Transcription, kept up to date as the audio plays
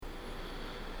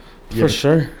For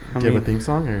sure. Do you have a theme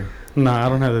song or? No, I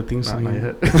don't have the theme song not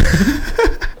yet.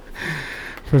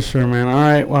 For sure, man. All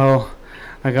right, well,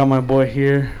 I got my boy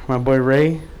here, my boy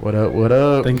Ray. What up? What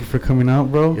up? Thank you for coming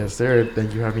out, bro. Yes, sir.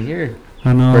 Thank you for having me here.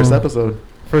 I know. First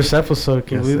episode.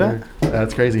 Can you believe that?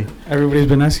 That's crazy. Everybody's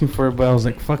been asking for it, but I was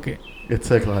like, fuck it. It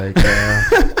took like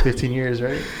 15 years,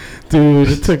 right? Dude,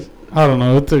 it took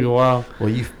a while. Well,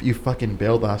 you fucking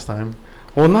bailed last time.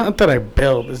 Well, not that I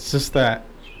bailed. It's just that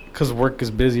because work is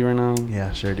busy right now.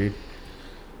 Yeah, sure, dude.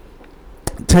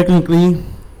 Technically,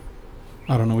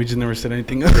 I don't know. We just never said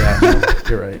anything. Yeah, no,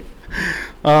 you're right.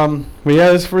 But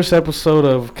yeah, this first episode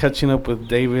of Catching Up with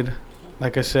David.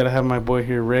 Like I said, I have my boy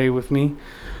here, Ray, with me.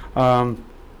 We're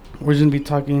just going to be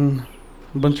talking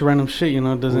a bunch of random shit,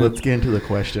 Let's get into the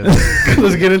questions.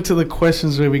 Let's get into the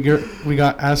questions that we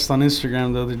got asked on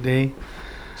Instagram the other day.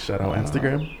 Shout out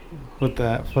Instagram. With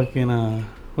that fucking,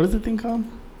 what is the thing called?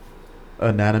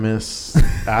 Anonymous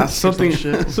ask something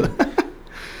shit.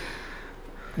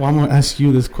 Well, I'm going to ask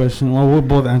you this question. Well, we'll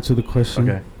both answer the question.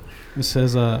 Okay. It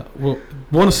says,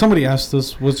 somebody asked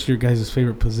us, what's your guys'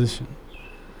 favorite position?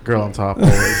 Girl on top,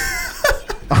 always.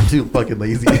 I'm too fucking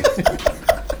lazy.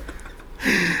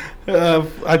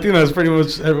 I think that's pretty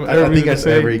much I think that's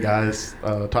every guy's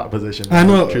top position. I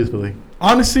know. Truthfully.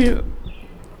 Honestly,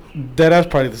 that's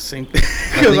probably the same thing.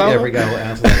 I think every guy will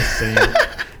answer the same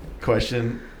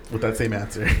question with that same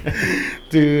answer.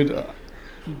 Dude,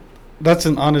 that's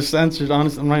an honest answer. I'm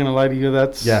not going to lie to you.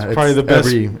 That's yeah, probably the best.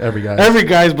 Every guy. Every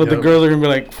guy's, but the girls are going to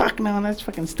be like, fuck no, that's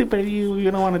fucking stupid of you. You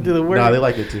don't want to do the work. No, they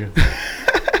like it too.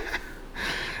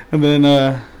 And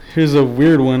then here's a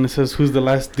weird one. It says, who's the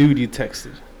last dude you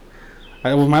texted?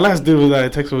 My last dude that I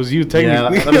texted was you,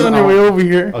 technically. Yeah, on your way over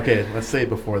here. Okay, let's say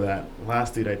before that.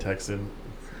 Last dude I texted.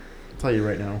 I'll tell you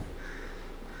right now.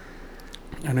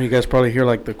 I know you guys probably hear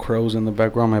like the crows in the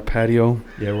background of my patio.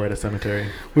 Yeah, we're at a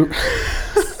cemetery.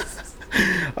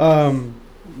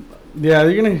 Yeah,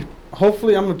 you're gonna.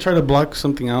 Hopefully, I'm gonna try to block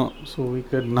something out so we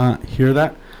could not hear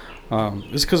that.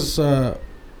 It's because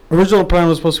original plan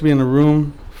was supposed to be in a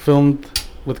room filmed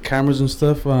with cameras and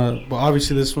stuff. But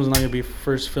obviously, this one's not gonna be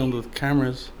first filmed with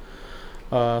cameras.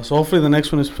 So hopefully, the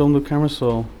next one is filmed with cameras.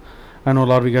 So I know a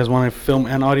lot of you guys want to film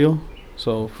and audio.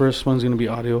 So first one's gonna be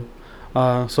audio.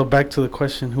 So back to the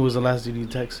question: who was the last dude you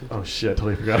texted? Oh shit! I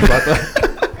totally forgot about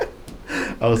that.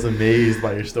 I was amazed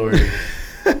by your story.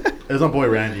 It was my boy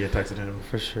Randy. I texted him.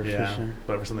 For sure.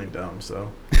 But for something dumb,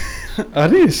 so. I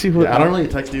didn't see what. Yeah, I don't really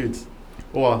text dudes.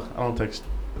 Well, I don't text.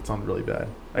 It sounds really bad.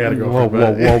 I gotta go.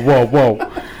 Whoa.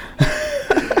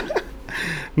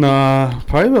 Nah,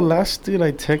 probably the last dude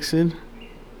I texted.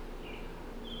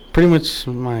 Pretty much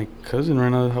my cousin right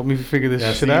now to help me figure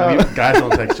this shit out. Guys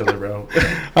don't text each other, bro.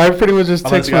 I pretty much just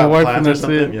text my wife and that's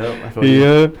it. Yep, I feel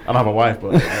you. I don't have a wife,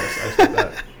 but I respect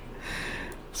that.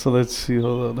 So let's see.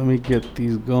 Hold on. Let me get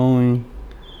these going.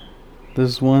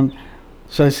 This one.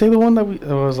 Should I say the one that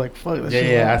I was like, fuck.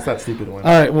 Yeah, that's that stupid one. All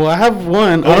right. Well, I have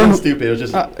one. It wasn't stupid. It was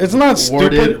just it's not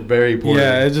stupid. Worded very poorly.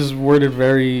 Yeah, it's just worded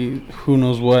very who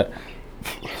knows what.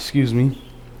 Excuse me.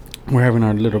 We're having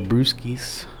our little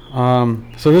brewskis.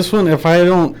 So this one, if I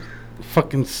don't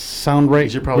fucking sound right, you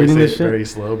should probably say it very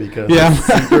slow because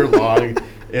it's super long.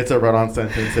 It's a run-on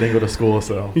sentence. I didn't go to school,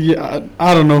 so. Yeah,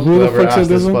 I don't know who the fuck said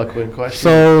this one. Question,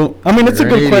 so, I mean, it's a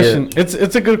good question.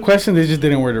 It's a good question. They just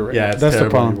didn't word it right. Yeah, that's the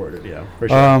problem. Worded, yeah, for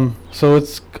sure. So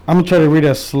I'm gonna try to read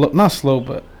as slow, not slow,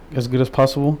 but as good as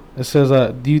possible. It says,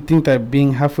 do you think that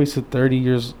being halfway to 30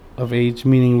 years of age,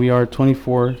 meaning we are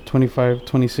 24, 25,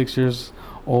 26 years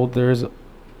old, there is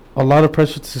a lot of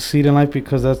pressure to succeed in life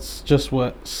because that's just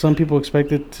what some people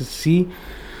expected to see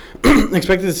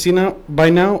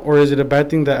now, or is it a bad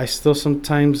thing that I still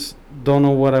sometimes don't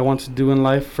know what I want to do in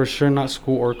life? For sure, not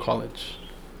school or college.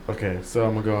 Okay, so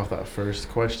I'm gonna go off that first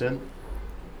question.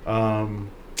 I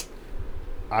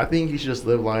think you should just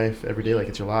live life every day like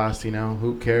it's your last.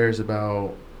 Who cares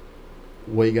about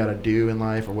what you gotta do in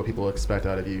life or what people expect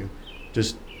out of you?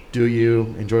 Just do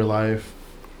you, enjoy life.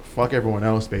 Fuck everyone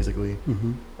else, basically.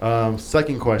 Mm-hmm.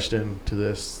 Second question to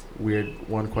this weird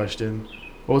one question.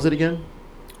 What was it again?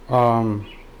 Hold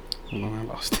on, I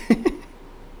lost it.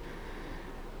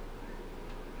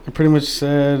 It pretty much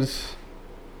says,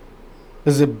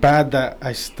 is it bad that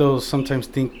I still sometimes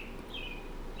think,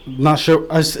 not sure,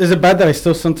 is it bad that I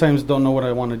still sometimes don't know what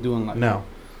I want to do in life? No.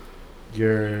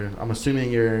 I'm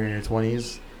assuming you're in your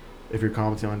 20s. If you're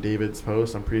commenting on David's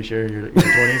post, I'm pretty sure you're in your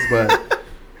 20s, but...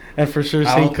 And for sure,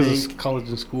 same because it's college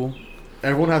and school.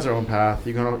 Everyone has their own path.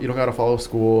 You don't got to follow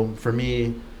school. For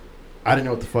me, I didn't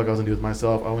know what the fuck I was going to do with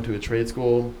myself. I went to a trade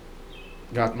school,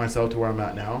 got myself to where I'm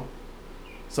at now.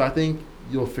 So I think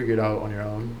you'll figure it out on your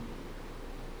own.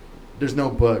 there's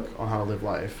no book on how to live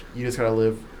life. You just gotta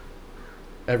live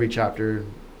every chapter.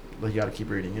 Like, you gotta keep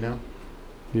reading, you know?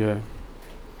 Yeah.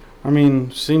 I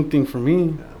mean, same thing for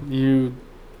me. Yeah. You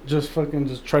just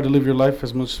try to live your life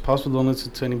as much as possible. Don't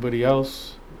listen to anybody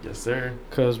else. Yes, sir.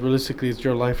 Because realistically, it's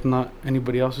your life, not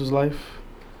anybody else's life.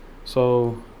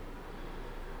 So,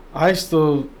 I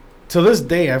still, to this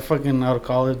day, I fucking out of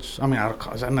college. I mean, out of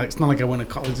college. It's not like I went to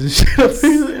college and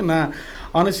shit. Nah.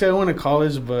 Honestly, I went to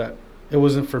college, but it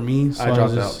wasn't for me. So I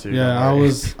dropped out too. Yeah,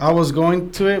 I was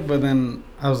going to it, but then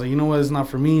I was like, you know what? It's not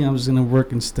for me. I'm just gonna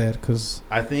work instead. Cause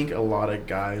I think a lot of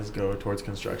guys go towards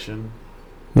construction.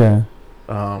 Yeah.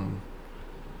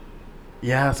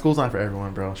 Yeah, school's not for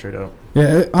everyone, bro. Straight up.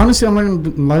 Yeah, honestly, I'm not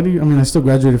gonna lie to you. I mean, I still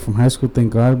graduated from high school,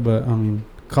 thank God. But I mean,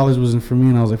 college wasn't for me,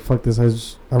 and I was like, "Fuck this." I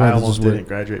almost didn't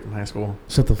graduate from high school.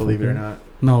 Shut the believe fuck it or up. not.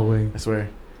 No way. I swear,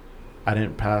 I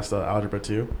didn't pass algebra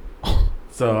 2,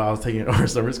 so I was taking it over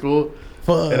summer school,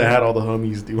 Fuck. and I had all the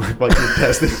homies do my fucking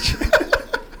test and shit.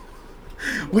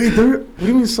 Wait, what do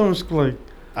you mean summer school? Like,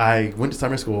 I went to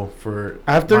summer school for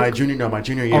after my junior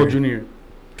year. Oh, junior year.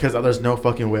 Because there's no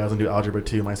fucking way I was going to do algebra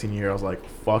 2 my senior year. I was like,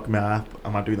 fuck math.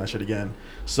 I'm not doing that shit again.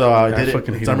 So I did it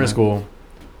in summer school.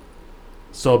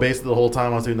 So basically the whole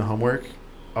time I was doing the homework,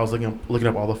 I was looking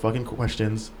up all the fucking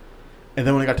questions. And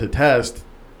then when I got to the test,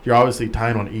 you're obviously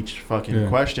timed on each fucking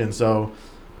question. So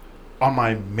on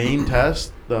my main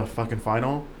test, the fucking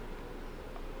final,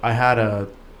 I had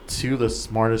two of the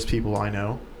smartest people I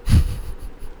know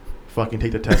fucking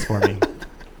take the test for me.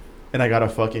 And I got a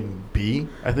fucking B,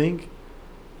 I think.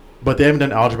 But they haven't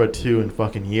done algebra 2 in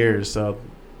fucking years, so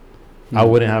I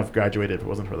wouldn't have graduated if it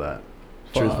wasn't for that.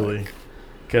 Fuck. Truthfully.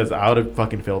 Because I would have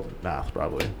fucking failed math,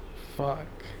 probably. Fuck.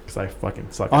 Because I fucking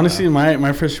suck Honestly, at math.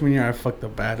 my freshman year, I fucked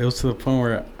up bad. It was to the point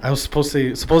where I was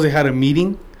supposedly had a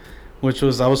meeting, which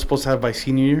was I was supposed to have by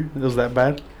senior year. It was that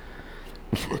bad.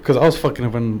 Because I was fucking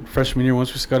up in freshman year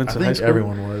once we got into high school. I think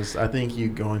everyone was. I think you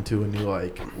go into a new,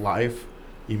 life.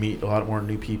 You meet a lot more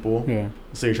new people. Yeah.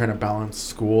 So you're trying to balance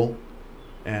school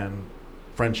and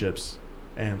friendships,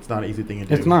 and it's not an easy thing to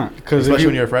do. It's not, because especially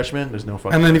when you're a freshman, there's no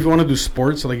fucking. And then if you want to do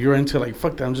sports, like you're into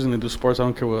fuck that, I'm just gonna do sports. I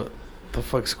don't care what the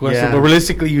fuck school. Yeah. But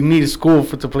realistically, you need a school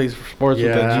to play sports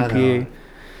with that GPA.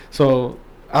 So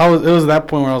it was that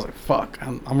point where I was like, fuck,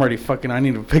 I'm already fucking. I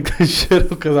need to pick this shit up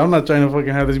because I'm not trying to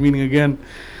fucking have this meeting again.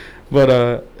 But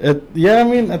I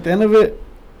mean, at the end of it,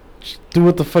 do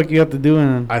what the fuck you have to do,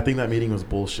 and I think that meeting was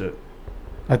bullshit.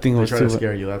 I think it was trying to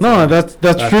scare you. That's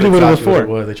truly what it was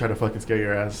for. They try to fucking scare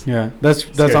your ass. Yeah, that's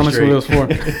honestly what it was for.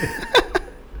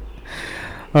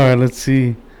 All right, let's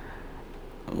see.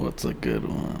 What's a good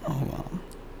one? Hold on.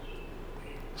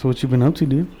 So what you been up to,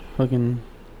 dude? Fucking,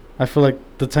 I feel like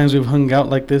the times we've hung out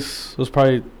like this was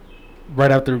probably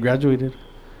right after we graduated.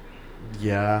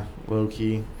 Yeah, low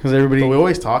key. Because everybody. But we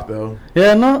always talk though.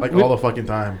 Yeah, no. All the fucking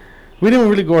time. We didn't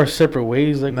really go our separate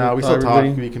ways. We still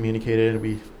talk. We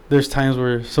communicated. There's times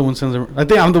where someone sends I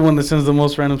think I'm the one that sends the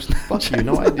most random stuff. Fuck you.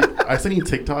 No, I did. I send you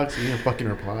TikToks and you didn't fucking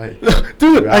reply.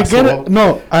 Dude, I get it.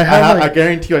 No, I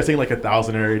guarantee you I sent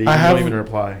 1,000 already. You don't even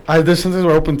reply. There's sometimes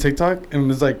where I open TikTok and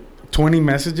there's 20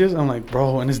 messages. I'm like,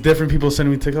 bro, and it's different people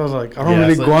sending me TikToks. I don't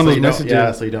really go on those messages.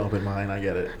 Yeah, so you don't open mine. I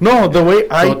get it. No, the way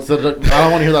I don't want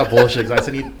to hear that bullshit because I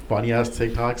send you funny ass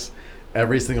TikToks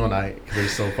every single night because they're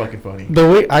so fucking funny. The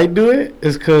way I do it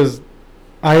is because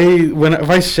if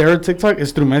I share a TikTok,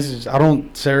 it's through messages. I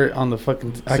don't share it on the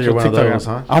fucking actual TikTok. Those,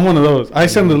 huh? I'm one of those. I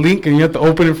send the link and you have to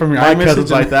open it from your iMessage. My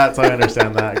cousin's like that, so I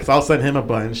understand that. Because I'll send him a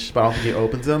bunch, but I don't think he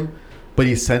opens them. But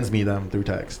he sends me them through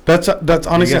text. That's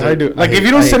honestly how I do. If you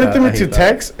don't send it to me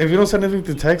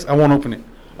to text, I won't open it.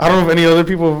 I don't know if any other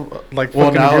people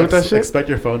fucking agree with that shit. Expect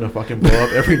your phone to fucking blow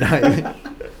up every night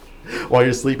while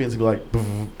you're sleeping. It's gonna be like,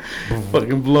 boom, boom,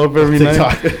 fucking blow up every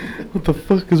night. What the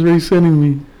fuck is Ray sending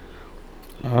me?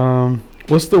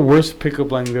 What's the worst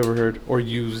pickup line you've ever heard or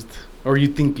used, or you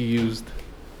think you used?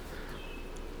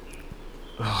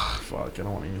 Oh, fuck, I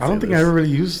don't want to even I don't think I ever really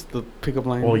used the pickup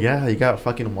line. Well, yeah, you got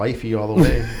fucking wifey all the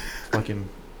way. Fucking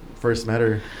first met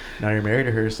her, now you're married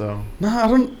to her, so. No, I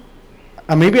don't.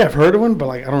 Maybe I've heard of one, but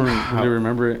I don't really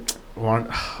remember it.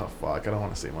 Oh, fuck, I don't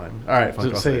want to say mine. All right, fuck,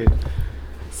 just say it.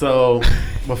 So,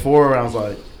 before I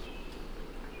was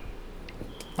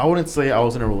I wouldn't say I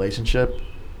was in a relationship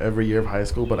every year of high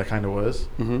school, but I kind of was.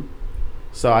 Mm-hmm.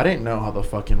 So I didn't know how the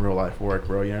fucking real life worked,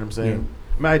 bro. You know what I'm saying?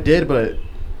 Yeah. I mean, I did, but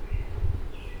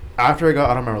after I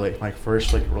got out of my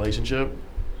first relationship,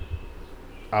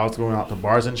 I was going out to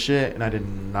bars and shit, and I did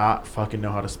not fucking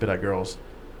know how to spit at girls.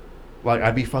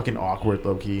 I'd be fucking awkward,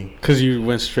 low key. Cause you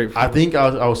went straight. I think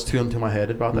I was too into my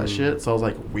head about that shit, so I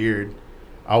was weird.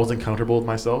 I wasn't comfortable with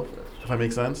myself, if that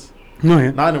makes sense. No,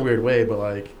 yeah. Not in a weird way, but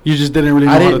like You just didn't really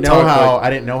know I how didn't to know talk. how. Like, I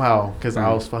didn't know how because I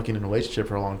Mm. was fucking in a relationship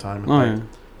for a long time. oh, Like, yeah.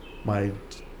 my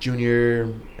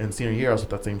junior and senior year, I was with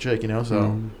that same chick, you know. So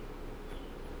Mm.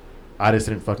 I just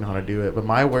didn't fucking know how to do it. But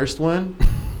my worst one,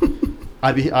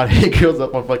 I'd hit girls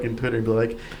up on fucking Twitter and be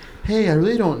like, "Hey, I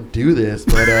really don't do this,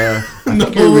 but I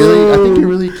think you're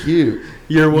really cute."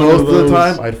 You're one Most of those. of the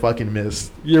time, I'd fucking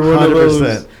miss. You're one of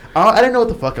those. I didn't know what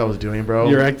the fuck I was doing, bro.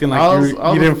 You're acting like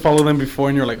you didn't follow them before,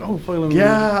 and you're like, oh, follow them.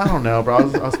 Yeah, I don't know, bro. I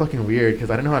was fucking weird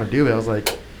because I didn't know how to do it. I was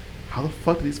like, how the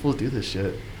fuck do these fools do this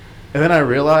shit? And then I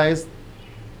realized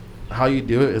how you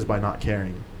do it is by not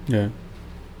caring. Yeah.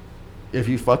 If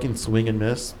you fucking swing and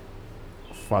miss,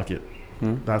 fuck it.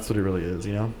 Hmm. That's what it really is,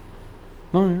 you know?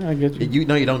 No, yeah, I get you. You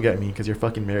know you don't get me because you're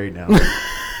fucking married now.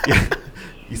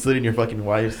 You slid in your fucking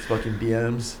wife's fucking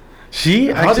DMs. She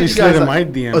How actually did you slid guys in my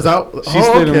DM. Was that? She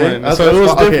slid in mine. So it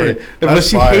was different. But That's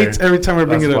she fire. hates every time I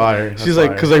bring That's it up. fire. That's She's like,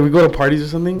 fire. because like we go to parties or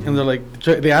something, and they're like,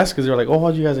 they ask us, they're like, oh,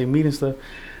 how'd you guys like meet and stuff?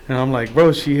 And I'm like,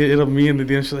 bro, she hit up me in the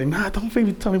DM. She's like, nah, don't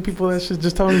be telling people that shit.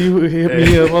 Just tell them you hit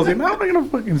me up. I was like, no, I'm not gonna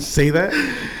fucking say that.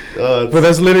 But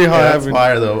that's literally how it that's happened.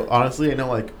 fire though. Honestly, I know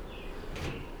like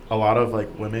a lot of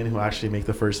like women who actually make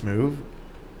the first move.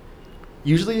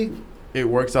 Usually, it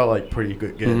works out like pretty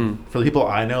good. Mhm. For the people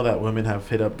I know that women have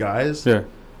hit up guys, Yeah.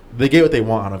 they get what they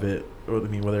want out of it. Or, I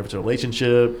mean, whether it's a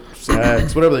relationship,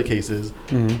 sex, whatever the case is.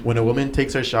 Mhm. When a woman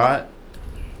takes her shot,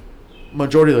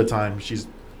 majority of the time she's,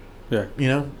 Yeah. you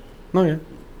know, No, yeah.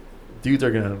 dudes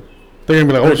are gonna They're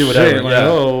gonna be like, They're oh, gonna do shit. whatever, Like, yeah.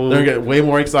 oh. they're gonna get way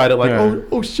more excited. Like, Yeah.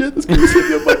 oh shit, this girl's hit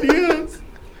me up my DMs.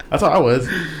 That's how I was.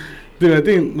 Dude, I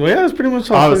think, well, yeah, that's pretty much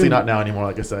how Obviously fucking- not now anymore.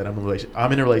 Like I said,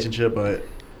 I'm in a relationship, but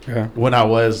Yeah. when I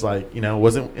was like, you know,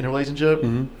 wasn't in a relationship,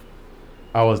 Mm-hmm.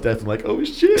 I was definitely like, oh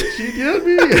shit, she did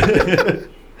me.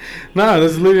 Nah,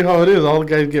 that's literally how it is. All the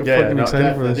guys get Yeah, fucking no,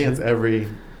 excited for I that think shit. it's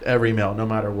every male, no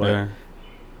matter what. Yeah.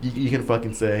 You can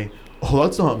fucking say, oh,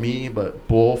 that's not me, but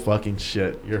bull fucking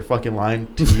shit. You're fucking lying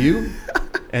to you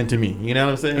and to me. You know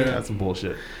what I'm saying? Yeah. That's some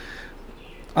bullshit.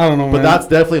 I don't know, But man. that's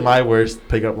definitely my worst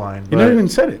pickup line. You never even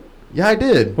said it. Yeah, I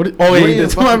did. What? Oh, wait, you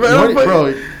did. My bad.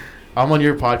 Bro, I'm on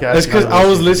your podcast. That's because and I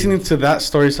was listening to that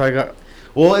story, so I got.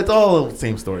 Well, it's all the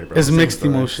same story, bro. It's Same mixed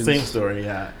story. emotions. Same story,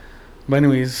 yeah. But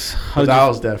anyways, But that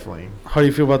was definitely. how do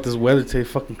you feel about this weather today?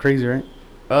 Fucking crazy, right?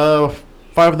 5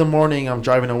 a.m, I'm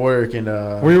driving to work and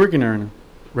Where are you working at right now?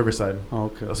 Riverside, Oh,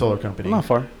 okay. a solar company. Not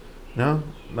far. No,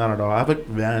 not at all. I have a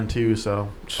van too, so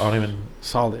I don't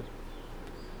Solid.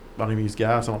 even use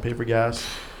gas. I don't pay for gas.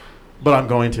 But I'm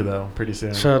going to though pretty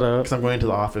soon. Shut up. Because I'm going to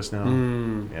the office now.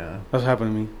 Yeah. That's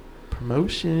happened to me.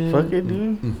 Promotion. Fuck it,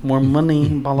 dude. More money.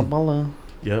 Bala bala.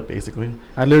 Yep, basically.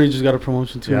 I literally just got a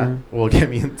promotion too. Yeah. Man. Well, get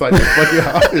me inside the fucking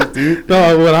office, dude.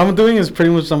 No, what I'm doing is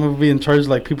pretty much I'm gonna be in charge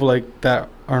like people like that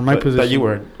are in my position. That you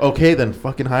were. Okay, then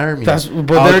fucking hire me. That's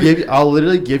but I'll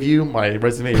literally give you my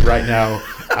resume right now.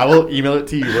 I will email it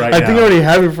to you right now. I think I already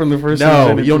have it from the first. No,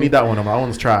 time you don't need that one. That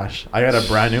one's trash. I got a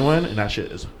brand new one, and that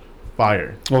shit is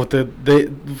fire. Well,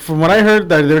 from what I heard,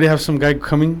 that they already have some guy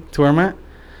coming to where I'm at,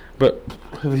 but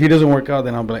if he doesn't work out,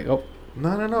 then I'll be like, oh.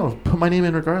 No. Put my name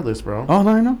in regardless, bro. Oh,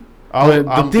 no, I know. But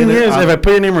the thing is, if I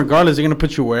put your name regardless, they're going to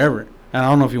put you wherever. And I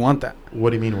don't know if you want that. What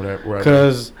do you mean wherever?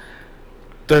 Because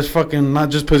there's fucking not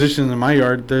just positions in my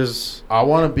yard. There's I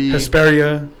want to be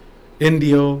Hesperia,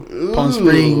 Indio, Palm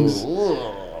Springs,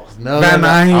 No, Van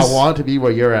Nuys. I want to be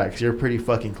where you're at because you're pretty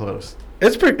fucking close.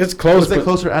 It's close. Is it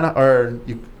closer?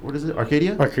 What is it?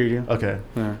 Arcadia? Arcadia. Okay.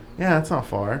 Yeah. Yeah, that's not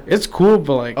far. It's cool,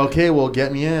 but like. Okay, well,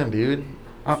 get me in, dude.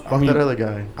 Fuck that other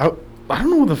guy. I don't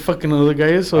know who the fucking other guy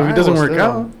is, so if he doesn't work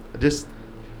out. Just.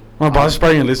 My boss is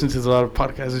probably going to listen to a lot of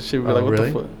podcasts and shit. Be like, what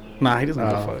really? the fuck? Nah, he doesn't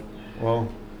give a fuck. Well.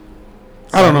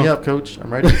 I don't sign me know. up, coach.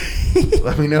 I'm ready.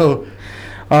 Let me know.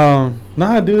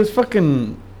 Nah, dude, it's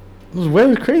fucking. This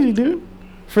weather's crazy, dude.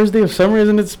 First day of summer,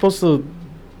 isn't it supposed to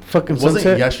fucking Wasn't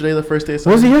sunset? yesterday the first day of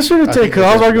summer? Was it yesterday or today? think Because it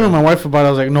I was was arguing with yesterday. my wife about it. I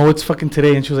was like, no, it's fucking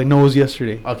today. And she was like, no, it was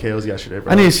yesterday. Okay, it was yesterday,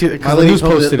 bro. I need to see it because the lady news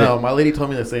told me posted that- it. No, my lady told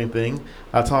me the same thing.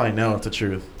 That's how I know it's the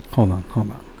truth. Hold on.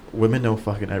 Women know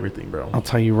fucking everything, bro. I'll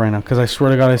tell you right now because I swear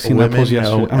to God, I seen that Women post know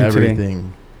yesterday. I mean, today.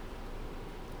 everything.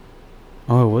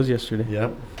 Oh, it was yesterday.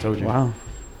 Yep, told you. Wow.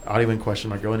 I don't even question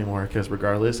my girl anymore because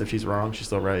regardless, if she's wrong, she's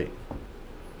still right.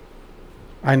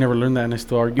 I never learned that and I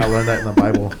still argue. I learned that in the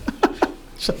Bible.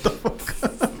 Shut the fuck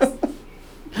up.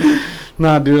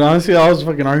 Nah, dude, honestly, I was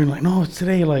fucking arguing like, no, it's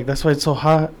today. Like, that's why it's so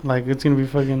hot. Like, it's going to be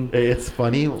fucking. It's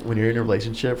funny when you're in a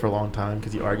relationship for a long time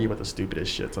because you argue about the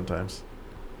stupidest shit sometimes.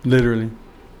 Literally.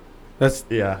 That's.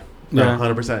 Yeah. Yeah.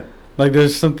 100%. Like,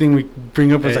 there's something we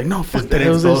bring up. It's like, no, fuck that.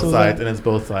 And it's both this, sides. that. And it's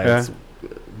both sides.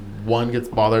 One gets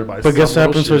bothered by But guess what some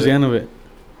happens little towards the shit. end of it?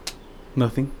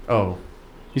 Nothing. Oh.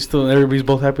 You still everybody's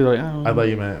both happy. Like I thought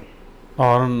you meant. Oh,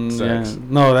 I don't. Sex. Yeah.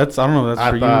 No, that's I don't know. That's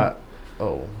I for thought. you.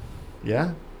 Oh,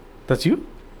 yeah, That's you.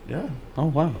 yeah. Oh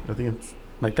wow. I think it's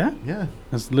Like that. yeah,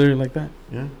 That's literally like that.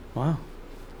 yeah. Wow.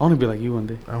 I want to be like you one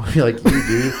day. I want to be like you,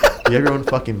 dude. You have your own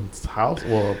fucking house,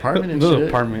 well, apartment and Little shit.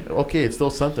 apartment. Okay, it's still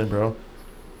something, bro.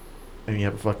 I mean, you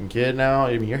have a fucking kid now.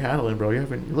 I mean, you're handling, bro. You're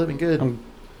living good.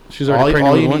 She's already all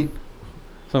pregnant you with need- one.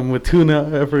 So I'm with two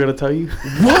now. I forgot to tell you.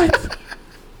 What?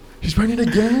 She's pregnant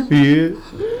again? Yeah.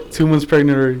 2 months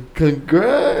pregnant already.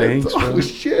 Congrats. Thanks, Oh, bro.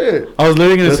 shit. I was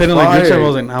literally gonna That's say it in like group chat. I fire.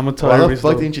 was like, nah, I'm gonna tell Why the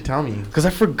everybody. fuck didn't you tell me? Because I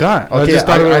forgot. I Okay, just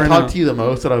thought of it I right talked now. to you the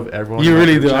most out of everyone. You in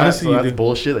really that group do. chat, Honestly, so you that's do.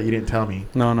 bullshit that you didn't tell me.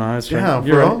 No, that's Damn, right.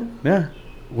 You're bro. right. Yeah.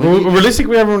 When Well, you- realistically,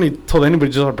 we haven't really told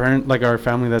anybody, just our parent, like our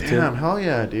family. That's Damn, it. hell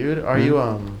yeah, dude. Are Mhm. you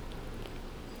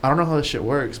I don't know how this shit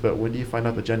works, but when do you find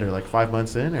out the gender? Like 5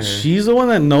 months in, or? She's the one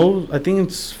that knows. I think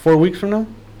it's 4 weeks from now,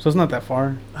 so it's not that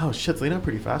far. Oh shit, so you know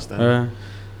pretty fast then.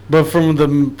 But from the,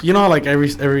 you know, how, like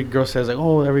every girl says like,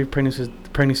 oh, every pregnancy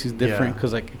is different Yeah.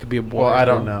 because like it could be a boy. Well, or I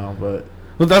don't girl. know, but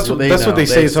Well, that's Well, what they that's what know. they They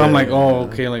say. So I'm say, like, oh, yeah.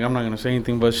 okay, like I'm not gonna say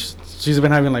anything. But she's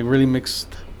been having like really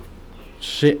mixed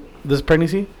shit this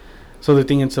pregnancy, so they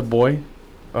think it's a boy.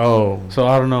 oh, So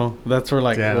I don't know. That's where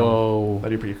like, Damn. whoa.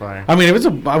 that'd be pretty fire. I mean, if it's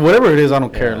whatever it is, I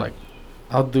don't care. Yeah. Like,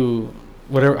 I'll do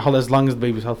whatever, as long as the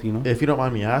baby's healthy, you know. If you don't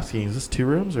mind me asking, is this 2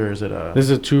 rooms or is it This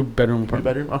is a 2-bedroom two apartment.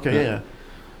 bedroom? Okay, Yeah. yeah.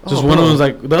 Just Oh, one of bro. them's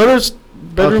like the other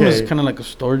bedroom is Okay. kind of like a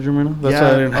storage room, you know. That's yeah. why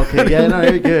I didn't. Okay. Yeah. No,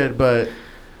 you're good, but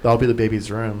that'll be the baby's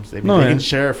rooms. They No, they yeah. can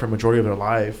share for majority of their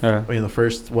life. Yeah. I mean, the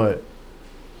first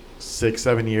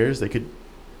 6-7 years they could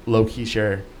low key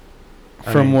share.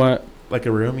 I From mean, what? like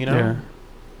a room, you know? Yeah.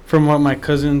 From what my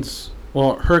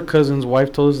her cousin's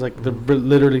wife told us, like they're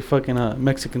literally fucking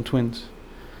Mexican twins.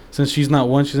 Since she's not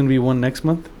one, she's gonna be one next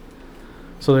month.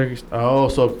 So they're Oh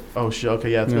shit.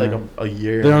 Okay, yeah, it's Yeah. like a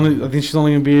year. they're only. I think she's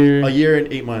only gonna be here. a year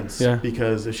and 8 months. Yeah.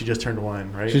 Because if she just turned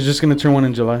 1, right? She's just gonna turn 1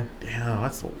 in July. Damn,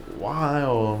 that's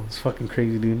wild. It's fucking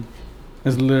crazy, dude.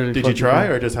 It's literally. Did you fucking try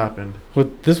crazy. or it just happened?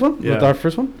 With this one? With Yeah. our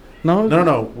first one? No.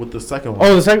 No. With the second one.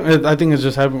 Oh, the second. I think it's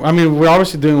just happening. I mean, we're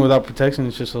obviously doing it without protection.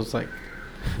 It's just so it's like.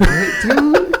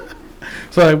 Dude.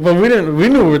 So like, but we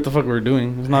knew what the fuck we were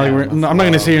doing. It's not Yeah, like we're. that's No, I'm not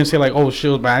gonna wild. sit here and say like, oh,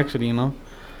 shit was by accident, you know.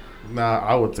 Nah,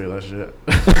 I would say that shit.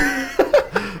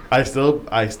 I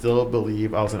still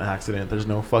believe I was an accident. There's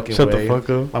no fucking Shut way. the fuck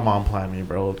up. My mom planned me,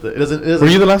 bro. It doesn't. Were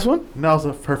you the last one? No, it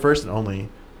was her first and only.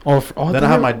 Then I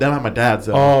had my dad's.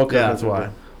 Oh, okay, Yeah, okay, that's okay. why.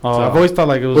 Oh, So- I've always thought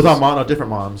like it was. With our mom, no, different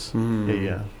moms. Mm.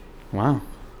 Yeah. Wow.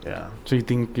 Yeah. So you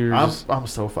think you're? I'm Just,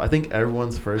 so. I think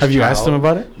everyone's first. have you asked them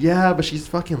child- about it? Yeah, but she's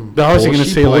fucking. They're obviously gonna she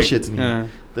say like. bullshits me. Yeah.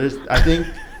 I think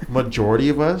majority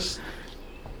of us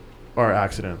are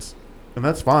accidents, and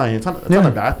that's fine. It's not Yeah.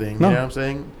 a bad thing. No. You know what I'm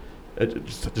saying? It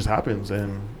just happens,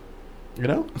 and you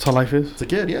know, That's how life is. it's a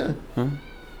kid. Yeah. Huh?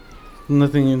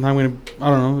 Nothing. I'm gonna. I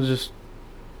don't know. It's just.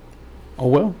 Oh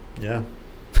well. Yeah.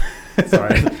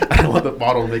 Sorry, I don't want the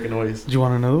bottle to make a noise. Do you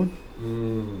want another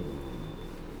one?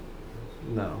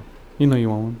 No. You know you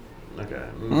want one.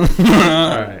 Okay.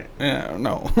 All right. Yeah.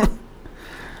 No.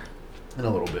 In a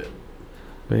little bit.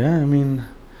 But yeah, I mean,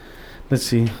 let's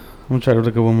see. I'm gonna try to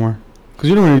look at one more. Cause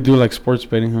you don't really do like sports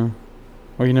betting, huh?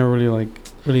 Or you never really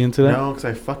into that? No, because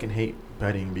I fucking hate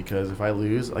betting because if I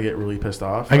lose, I get really pissed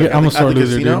off. I'm a sore at the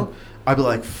loser, casino, dude. I'd be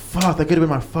like, fuck, that could have been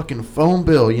my fucking phone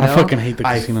bill, you know? I fucking hate the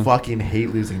I casino. fucking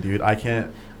hate losing, dude. I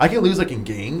can lose like in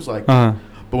games, like, Uh-huh.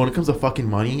 but when it comes to fucking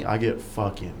money, I get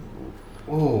fucking,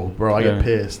 oh, bro, I Yeah. get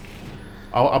pissed.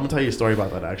 I'm gonna tell you a story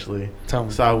about that actually. Tell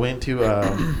me. So I went to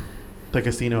the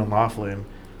casino in Laughlin.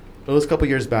 It was a couple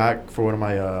years back for one of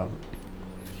my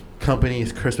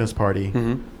company's Christmas party.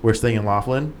 Mm-hmm. We're staying in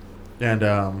Laughlin,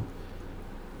 and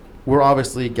we're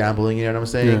obviously gambling. You know what I'm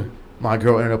saying? Yeah. My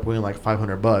girl ended up winning like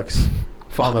 $500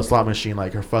 on the slot machine,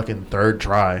 like her fucking third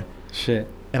try, Shit.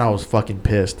 and I was fucking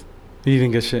pissed. You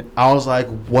didn't get shit. I was like,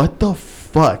 "What the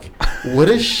fuck? What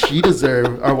does she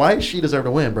deserve, or why does she deserve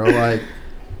to win, bro? Like,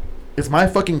 it's my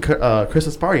fucking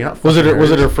Christmas party, not Was it fucking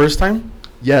was it hers." her first time?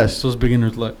 Yes. So it's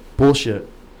beginner's luck. Bullshit.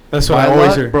 That's what My I always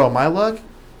luck, hear. bro. My luck.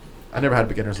 I never had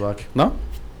beginner's luck. No.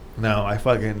 No, I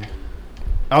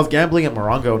was gambling at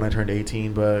Morongo when I turned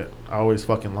 18, but I always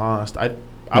fucking lost.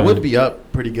 I would be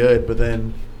up pretty good, but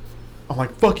then I'm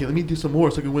like, fuck it, let me do some more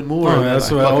so I can win more. Oh, and then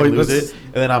that's I what I fucking always- lose that's- it,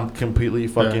 and then I'm completely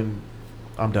fucking,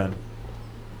 I'm done.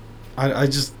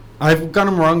 I've gone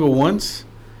to Morongo once,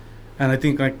 and I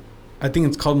think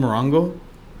it's called Morongo.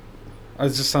 I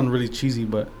just sound really cheesy,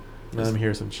 but Let me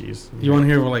hear some cheese. you want to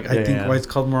hear like I Yeah, think yeah. why it's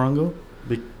called Morongo?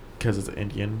 Because it's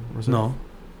Indian. Or something? No.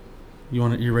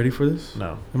 You ready for this?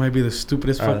 No. It might be the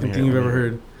stupidest All right, fucking let thing me you've hear it, ever let me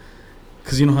hear heard.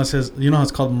 Cause you know how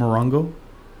it's called Morongo?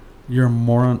 You're a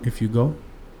moron if you go.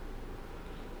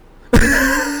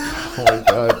 Oh my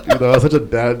god, dude, that was such a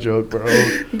dad joke, bro.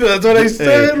 Dude, that's what I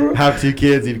said. Hey, have 2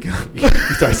 kids, you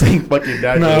start saying fucking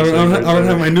dad No, jokes. I don't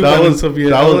have my new that balance up yet.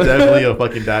 That was definitely a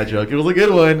fucking dad joke. It was a good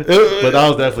one, but that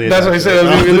was definitely. That's what I said. It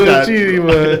was a little cheesy,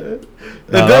 but.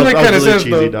 No, It does make kind of really sense,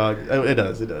 cheesy, though. dog. It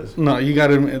does. No, you got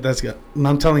to. That's good. No,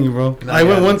 I'm telling you, bro. No, I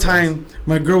went yeah, one makes time.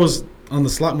 My girl was on the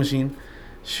slot machine.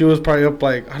 She was probably up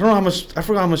like I don't know how much. I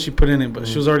forgot how much she put in it, but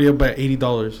she was already up by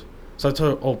 $80. So I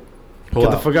told her, "Oh, Pull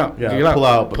get out. the fuck out. Yeah, Get pull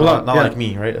out, but not yeah. like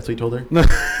me, right? That's what you told her. No.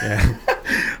 Yeah.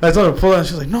 I told her pull out.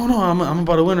 She's like, "No, I'm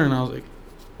about to win her," and I was like,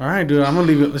 "All right, dude, I'm gonna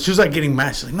leave it." She was like getting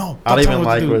mad. She's like, "No, I don't tell me even what to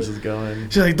like do." where this is going.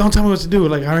 She's like, "Don't tell me what to do.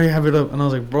 Like, I already have it up." And I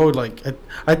was like, "Bro, like,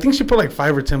 I think she put like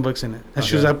 $5 or $10 in it, and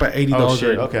she was up at $80. Oh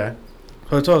shit. already. Okay.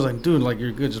 So I told her, I was like, "Dude, like,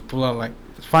 you're good. Just pull out. Like,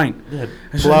 it's fine." Yeah.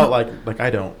 And Pull out like I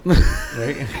don't.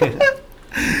 Right.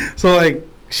 So like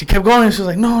she kept going and she was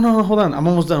like, no, hold on, I'm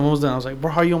almost done. I was like,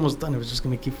 bro, how are you almost done? It was just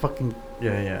gonna keep fucking.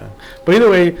 Yeah. But either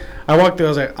way, I walked there. I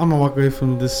was like, I'm gonna walk away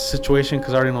from this situation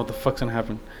because I already know what the fuck's gonna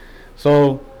happen.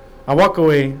 So I walk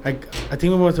away. I think we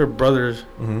went with her brothers.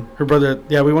 Mm-hmm. Her brother.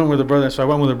 Yeah, we went with her brother. So I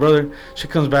went with her brother. She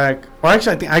comes back. Or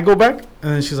actually, I think I go back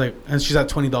and then she's like, and she's at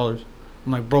 $20.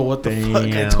 I'm like, bro, what the fuck?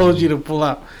 I told you to pull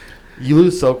out. You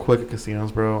lose so quick at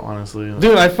casinos, bro. Honestly,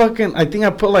 Dude, I think I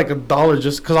put like $1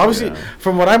 just because obviously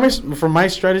from my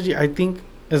strategy, I think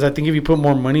if you put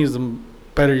more money, is the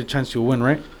better your chance you'll win,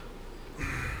 right?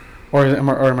 Or am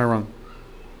I wrong?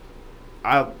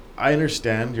 I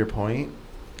understand your point.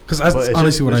 Because that's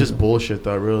honestly it's just bullshit,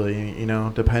 though. Really,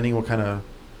 depending what kind of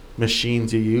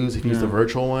machines you use. If you use the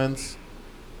virtual ones,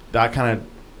 that kind of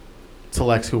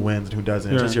selects who wins and who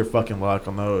doesn't. It's just your fucking luck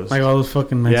on those. Like all those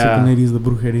fucking Mexican ladies, the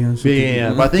brujeria and shit.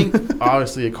 Yeah. But I think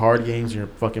obviously a card games you're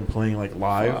fucking playing like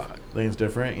live. I think it's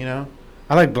different,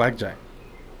 I like blackjack.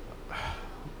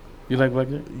 You like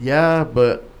blackjack? Yeah,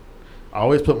 but I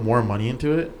always put more money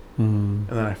into it, and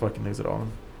then I fucking lose it all.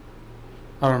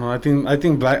 I don't know. I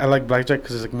think I like blackjack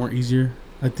because it's like more easier.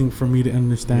 I think for me to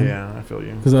understand. Yeah, I feel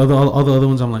you. Because all the other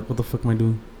ones, I'm like, what the fuck am I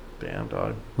doing? Damn,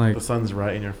 dog. Like the sun's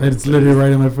right in your face. It's literally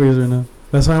right in my face right now.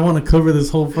 That's why I want to cover this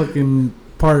whole fucking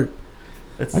part.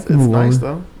 It's nice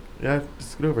though. Yeah,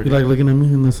 just get over. You like looking at me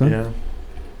in the sun? Yeah.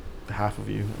 Half of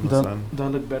you in the sun.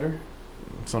 Don't look better?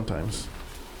 Sometimes.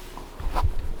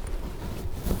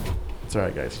 It's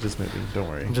alright, guys. Just moving. Don't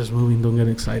worry. I'm just moving. Don't get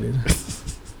excited.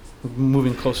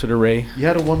 Moving closer to Ray. You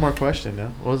had one more question, yeah?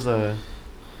 What was I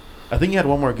think you had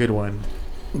one more good one.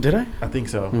 Did I? I think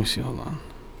so. Let me see. Hold on.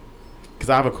 Because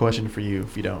I have a question for you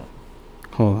if you don't.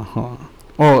 Hold on.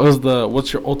 Oh, it was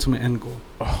what's your ultimate end goal?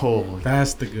 Oh.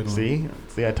 That's the good one.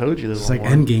 See, I told you this. It's like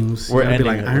end games. We're ending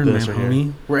like it Iron with Man, this right homie.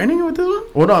 here. We're ending it with this one?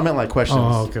 Well, no, I meant like questions.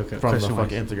 Oh, okay. From the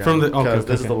fucking Instagram. From the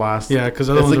this is the last. Yeah, because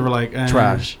other ones were like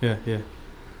trash. Yeah.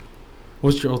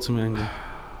 What's your ultimate end goal?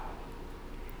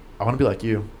 I want to be like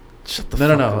you. Shut the fuck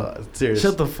up. No. Serious.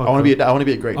 Shut the fuck up. I want to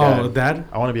be a great dad. Oh, dad?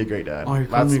 I want to be a great dad. Oh,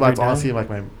 that's honestly like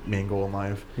my main goal in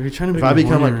life. You're trying to if I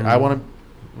become like, I want to.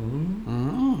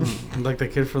 Like the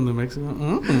kid from the Mexico.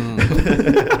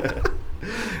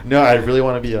 No, I really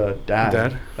want to be a dad.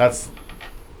 Dad? That's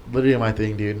literally my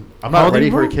thing, dude. I'm not ready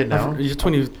for a kid now. You're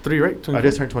 23, right? 24? I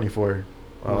just turned 24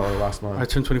 last month. I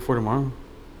turned 24 tomorrow.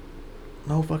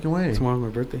 No fucking way. Tomorrow's my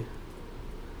birthday.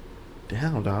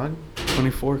 Damn, dog.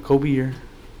 24, Kobe year.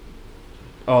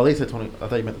 Oh, they said 20. I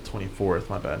thought you meant the 24th.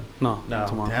 My bad. No,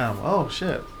 tomorrow. Damn. Oh,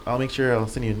 shit. I'll make sure I'll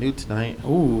send you a nude tonight.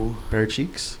 Ooh. Bare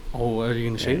cheeks. Oh, are you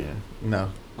going to shave? Yeah. No.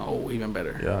 Oh, even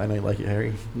better. Yeah, I know you like it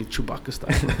hairy. You Chewbacca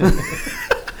style.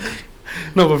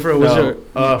 No, but for real,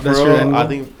 I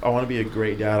think I want to be a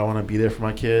great dad. I want to be there for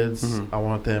my kids. Mm-hmm. I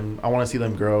want to see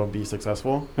them grow and be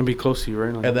successful. And be close to you,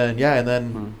 right? Like, and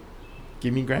then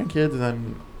give me grandkids, and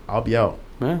then I'll be out.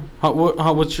 Yeah.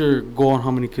 What's your goal on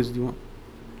how many kids do you want?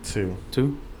 2.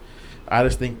 I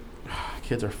just think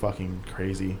kids are fucking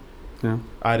crazy. Yeah.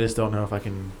 I just don't know if I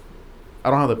can.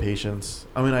 I don't have the patience.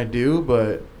 I mean, I do,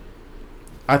 but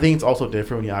I think it's also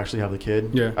different when you actually have the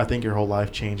kid. Yeah. I think your whole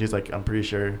life changes. Like, I'm pretty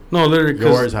sure. No, literally.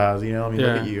 Yours has. Look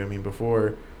at you. I mean,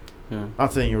 before. Yeah.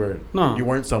 Not saying you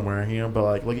weren't somewhere. But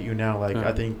like, look at you now. Like,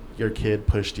 I think your kid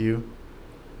pushed you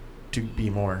to be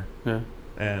more. Yeah.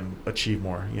 And achieve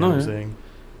more. You know what I'm saying?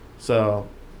 So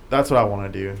that's what I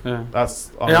want to do. Yeah. That's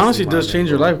it honestly does change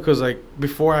your life because like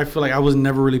before I feel like I was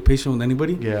never really patient with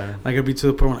anybody. Yeah. Like I'd be to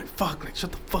the point where like fuck, like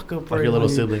shut the fuck up. Like your little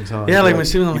siblings, huh? Yeah, like my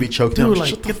siblings. You be like, choked dude, up.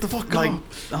 like get the fuck up. Like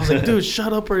I was like, dude,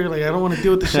 shut up, or you're like I don't want to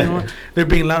deal with this shit anymore. They're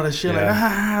being loud as shit. Like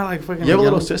like fucking. You have a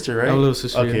little sister, right? I have a little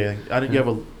sister. Okay. Yeah. You have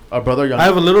a brother. Younger? I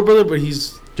have a little brother, but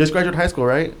he's just graduated high school,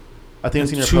 right? I think I've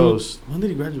seen your post. When did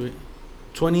he graduate?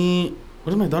 20.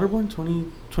 What is my daughter born?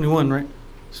 2021, right?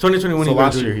 It's 2021. So he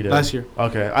last graduated. year he did. Last year.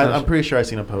 Okay, I'm pretty sure I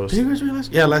seen a post. Did he graduate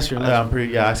last? Yeah, last year. I'm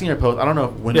pretty. Yeah, I seen your post. I don't know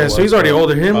when. Yeah, so he's already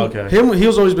older. Him. He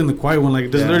was always been the quiet one.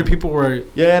 Like there's literally people where.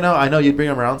 Yeah, no, I know you'd bring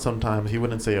him around sometimes. He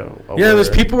wouldn't say a yeah, there's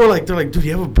people where like they're like, dude,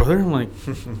 you have a brother? I'm like,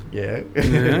 yeah.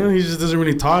 Yeah, he just doesn't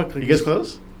really talk. Like, you guys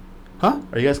close? Huh?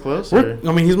 Are you guys close? I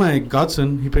mean, he's my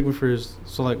godson. He picked me for his.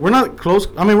 So like, we're not close.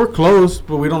 I mean, we're close,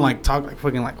 but we don't like talk like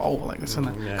fucking like like this and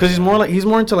that. Because he's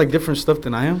more into like different stuff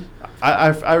than I am.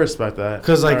 I respect that.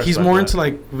 Because like he's more into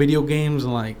like video games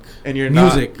and like you're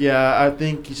music. Yeah, I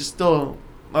think he's just still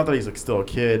not that he's like still a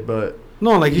kid, but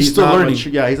no, like he's still learning.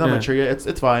 He's not mature yet.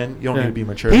 It's fine. You don't need to be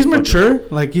mature. He's mature.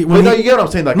 Like you get what I'm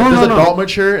saying. Like there's adult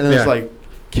mature and then there's like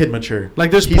kid mature.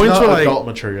 Like there's points where like adult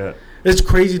mature yet. It's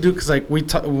crazy, dude. Because like we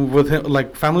talk with him,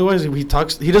 like family wise, he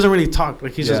talks. He doesn't really talk.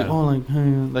 Like he's just like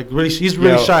really. He's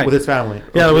really shy with his family.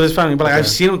 Yeah, with his family. But like I've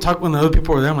seen him talk when the other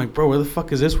people are there. I'm like, bro, where the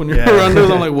fuck is this when you're around us?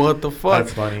 I'm like, what the fuck?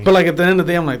 That's funny. But like at the end of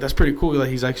the day, I'm like, that's pretty cool. Like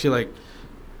he's actually like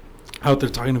out there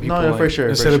talking to people. No, like, for sure.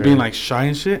 Instead of being like shy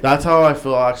and shit. That's how I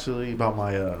feel actually about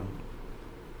my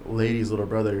lady's little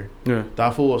brother. Yeah.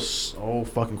 That fool was so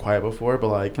fucking quiet before, but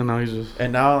like. And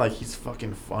now like he's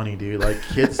fucking funny, dude. Like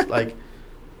kids like.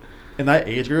 In that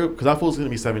age group, because that fool's gonna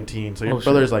be 17, so your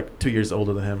brother's like 2 years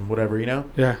older than him, whatever, you know.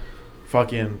 Yeah.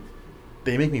 Fucking,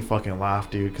 they make me fucking laugh,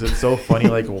 dude, because it's so funny,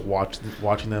 like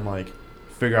watching them like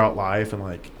figure out life and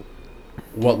like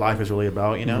what life is really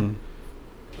about, you know.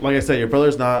 Mm-hmm. Like I said, your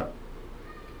brother's not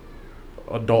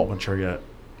adult mature yet.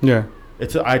 Yeah.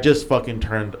 I just fucking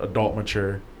turned adult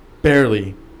mature,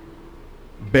 barely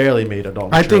made adult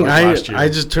mature. I think last year. I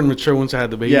just turned mature once I had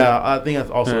the baby. Yeah, I think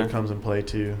that also comes in play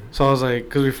too. So I was like,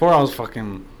 because before I was still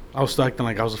acting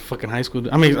like I was a fucking high school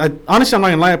dude. I mean, honestly, I'm not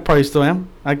gonna lie, I probably still am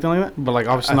acting like that, but like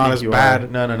obviously not as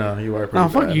bad. No, you are. No,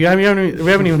 fuck you. We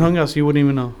haven't even hung out, so you wouldn't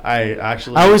even know. I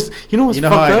always. You know what's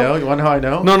fucked up? I know? You want to know how I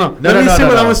know? No. Let me say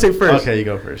what I'm gonna say first. Okay, you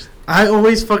go first. I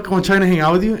always when trying to hang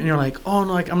out with you, and you're like, oh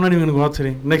no, like I'm not even gonna go out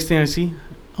today. Next thing I see,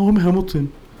 oh, I'm in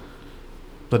Hamilton.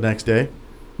 The next day.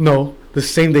 No, the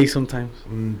same day sometimes.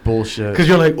 Bullshit. Because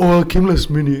you're like, oh, it came last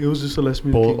minute. It was just a last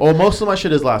minute. Most of my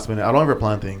shit is last minute. I don't ever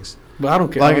plan things. But I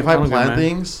don't care. Like, if I plan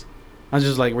things, I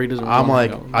just like, Ray doesn't. I'm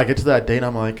like, I get to that date and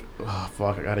I'm like, oh,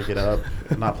 fuck, I gotta get up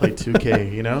and not play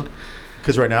 2K, you know?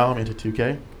 Because right now I'm into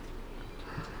 2K.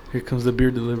 Here comes the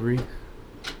beer delivery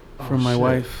from my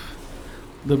wife.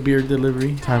 The beer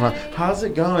delivery. Time out. How's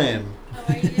it going?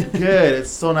 How are you? Good. It's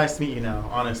so nice to meet you now,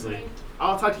 honestly.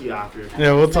 I'll talk to you after.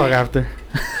 Yeah, we'll talk after.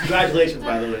 Congratulations,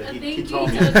 by the way. He told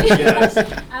me. Yes.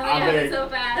 I'm very so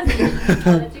fast.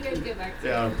 I'll let you guys get back to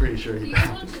yeah, I'm pretty sure. Do you guys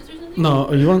want chips or something?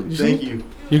 No, you want? Thank you.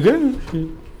 You good?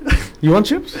 You want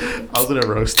chips? I was gonna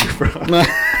roast you, bro. I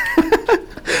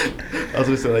was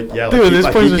gonna say like, yeah, dude, this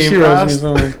place is serious. I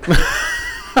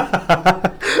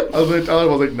was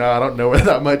like, nah, I don't know her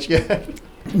that much yet.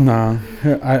 Nah,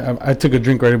 I took a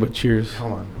drink already, but cheers.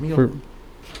 Hold on, let me go.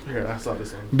 Here, I saw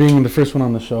this one. Being the first one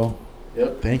on the show.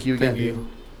 Yep. Thank you again.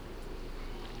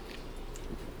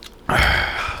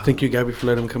 Thank you, Gabby, for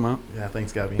letting him come out. Yeah,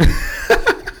 thanks, Gabby.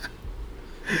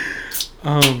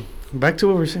 Back to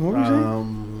what we're saying. What were we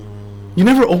saying? You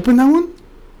never opened that one?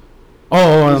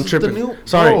 Oh, I'm tripping.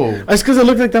 Sorry. That's because it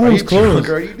looked like that one was closed.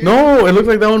 No, it looked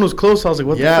like that one was closed. So I was like,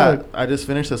 what the fuck? I just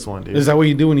finished this one, dude. Is that what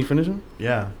you do when you finish them?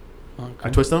 Yeah. Okay. I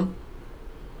twist them?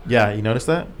 Yeah, you noticed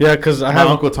that? Yeah, because my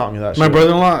uncle taught me that. My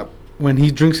brother-in-law, when he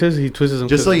drinks his, he twists them.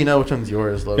 Just so you know which one's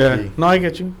yours, low key. No, I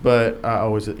get you. But I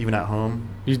always, even at home.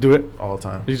 You do it? All the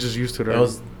time. You're just used to it, right? It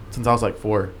was since I was like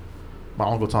 4. My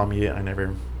uncle taught me it. I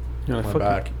never went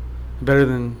back. Better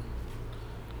than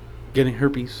getting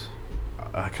herpes.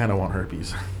 I kind of want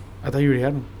herpes. I thought you already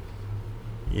had them.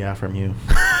 Yeah, from you.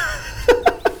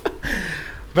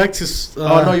 Back to...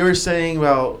 oh, no, you were saying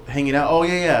about hanging out. Oh,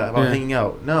 yeah, about hanging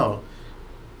out. No.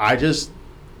 I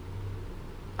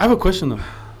have a question, though,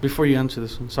 before you answer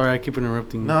this one. Sorry, I keep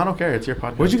interrupting you. No, I don't care. It's your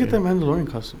podcast. Where'd you get that Mandalorian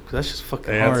costume? Because that's just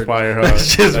fucking hard. That's fire.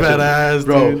 That's just badass,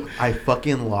 bro, dude. I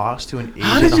fucking lost to an Asian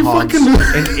How did you fucking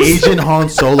lose? An Asian Han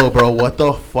Solo, bro. What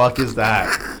the fuck is that?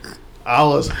 I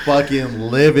was fucking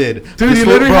livid. Dude, you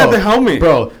literally had the helmet.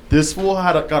 Bro, this fool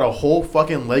got a whole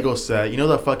fucking Lego set. You know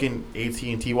the fucking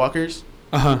AT&T walkers?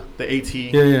 Uh-huh. The AT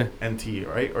and T,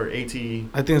 right? Or AT.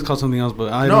 I think it's called something else,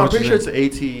 but I'm pretty sure it's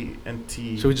AT and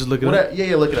T. Should we just look it up?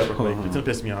 Yeah, look it up real quick. It's gonna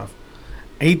piss me off.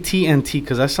 AT and T,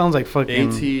 because that sounds like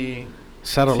fucking AT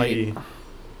satellite.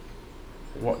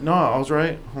 What? No, I was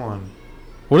right. Hold on.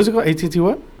 What is it called? AT&T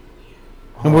what?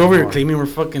 And we're over here claiming we're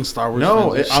fucking Star Wars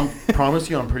fans. No, I promise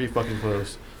you I'm pretty fucking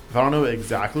close. If I don't know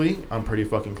exactly, I'm pretty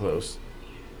fucking close.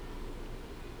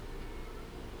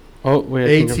 Oh,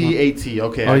 wait. AT.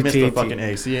 Okay, I missed the fucking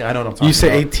A. See, I know what I'm talking about. You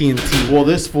say AT&T. Well,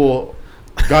 this fool,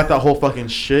 got that whole fucking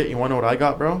shit. You wanna know what I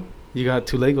got, bro? You got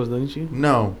 2 Legos, didn't you?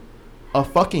 No. A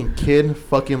fucking kid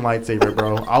fucking lightsaber,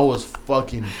 bro. I was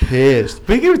fucking pissed.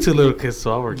 But you gave it to little kids,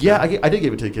 so I worked. Yeah, I did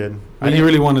give it to a kid. And you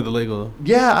really wanted the Lego, though.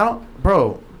 Yeah, I don't...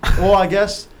 Bro. Well, I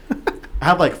guess I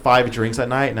had like 5 drinks that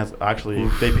night, and that's actually...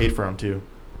 They paid for them, too.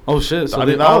 Oh, shit. So I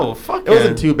mean, fuck it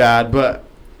wasn't too bad, but...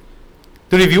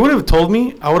 Dude, if you would have told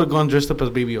me, I would have gone dressed up as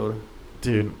Baby Yoda.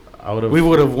 Dude, I would have... We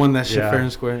would have won that shit Yeah. fair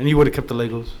and square. And you would have kept the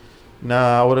Legos.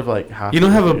 Nah, I would have like half. You don't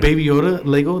have a Baby Yoda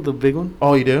Lego, the big one?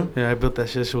 Oh, you do? Yeah, I built that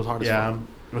shit. It was hard as Yeah. fuck.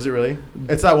 Was it really?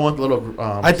 It's that one with the little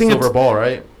I think silver ball,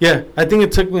 right? Yeah, I think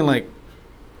it took me like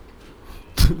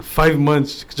 5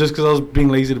 months just because I was being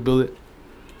lazy to build it.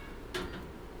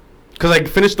 Because I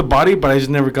finished the body, but I just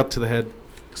never got to the head.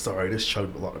 Sorry, I just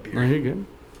chugged a lot of beer. Are you good?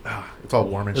 It's all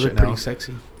warm and It shit looked now. pretty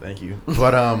sexy. Thank you.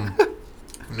 But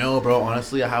no, bro.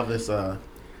 Honestly, I have this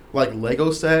like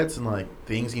Lego sets and like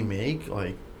things you make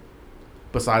like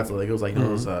besides the Legos, like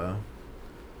those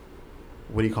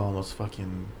what do you call them? Those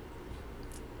fucking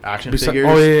action figures.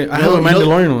 Oh yeah, I have a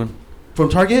Mandalorian one. From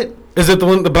Target. Is it the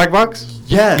one, the black box?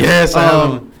 Yes. Yes, I have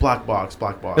one. Black box.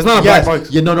 It's not a black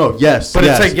box. Yeah, no, yes. But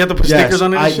yes, it's like you have to put stickers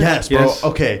on it. And shit? Yes, bro. Yes.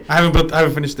 Okay, I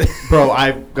haven't finished it. bro.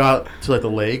 I got to like the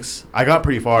legs. I got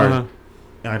pretty far, and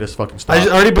I just fucking stopped. I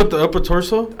already put the upper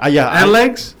torso. Yeah, and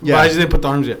legs. Yeah, but I just didn't put the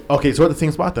arms yet. Okay, so we're at the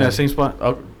same spot then. Yeah, same spot.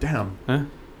 Oh damn. Huh?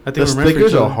 I think The we're meant for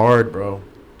stickers each are other. hard, bro.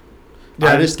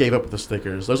 Yeah. I just gave up with the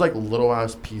stickers. There's like little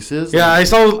ass pieces. Yeah, I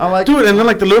saw. I'm like, dude, and then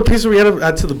like the little piece we had to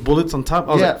add to the bullets on top.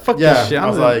 I was Yeah, like, fuck yeah, this shit. I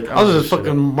was I'll just shit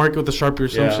fucking up. mark it with a Sharpie or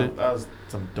some yeah, shit. that was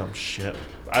some dumb shit.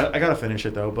 I gotta finish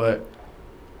it though, but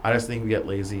I just think we get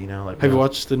lazy, you know. Like, Have you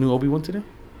watched the new Obi-Wan today?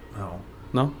 No.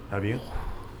 No. Have you?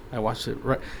 I watched it.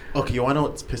 Right. Okay, you wanna know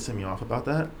what's pissing me off about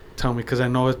that? Tell me, because I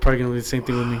know it's probably gonna be the same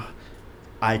thing with me.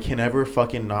 I can never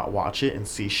fucking not watch it and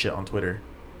see shit on Twitter.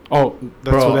 Oh,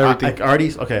 that's Bro, with everything. I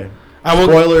already okay. I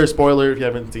will. Spoiler if you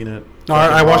haven't seen it. No,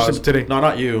 I watched Pause. it today. No,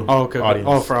 not you. Oh, okay. Audience.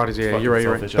 Oh, for audience. Yeah, Fucking you're right.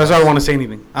 You're right. selfish That's why I ass. don't want to say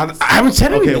anything. I haven't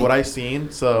said anything. Okay, what I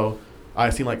seen, so I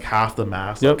seen like half the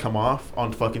mask Yep. come off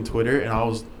on fucking Twitter, and I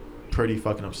was pretty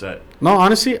fucking upset. No,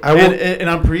 honestly, I will. And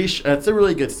I'm pretty sure it's a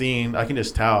really good scene. I can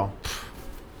just tell.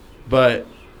 But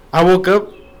I woke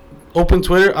up, opened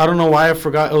Twitter. I don't know why I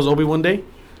forgot it was Obi-Wan Day.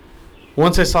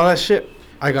 Once I saw that shit,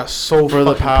 I got so for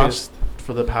the fucking past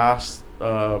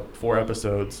pissed. 4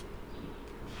 episodes,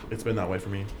 it's been that way for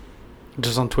me.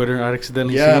 Just on Twitter, I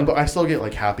accidentally Yeah, seen. but I still get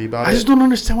like happy about I it. just don't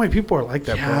understand why people are like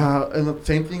that, bro. Yeah, and the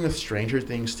same thing with Stranger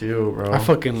Things too, bro. I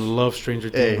fucking love Stranger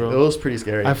Things, Hey, bro. it was pretty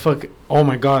scary. Oh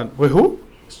my god. Wait, who?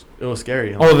 It was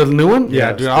scary. Oh, the new one? Yeah,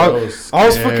 Yes, dude. it I was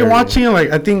was fucking scary. watching it, like,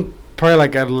 I think probably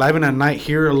like at 11 at night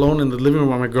here alone in the living room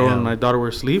while my girl Yeah. and my daughter were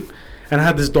asleep. And I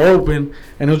had this door open,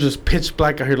 and it was just pitch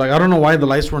black out here. Like, I don't know why the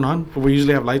lights weren't on, but we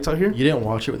usually have lights out here. You didn't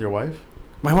watch it with your wife?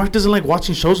 My wife doesn't like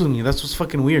watching shows with me. That's what's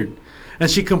fucking weird. And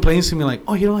she complains to me like,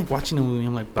 "Oh, you don't like watching it with me."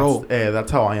 I'm like, "Bro."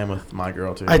 That's how I am with my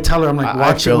girl too. I tell her, I'm like, I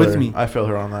 "Watch it feel with her. me." I feel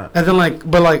her on that. And then like,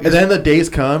 but like, And then the days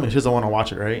come and she doesn't want to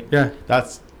watch it, right? yeah.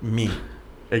 That's me.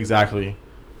 Exactly.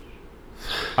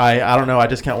 I don't know. I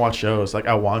just can't watch shows. Like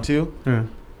I want to, Yeah.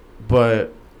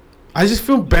 but I just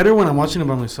feel better when I'm watching it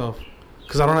by myself,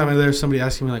 because I don't have there somebody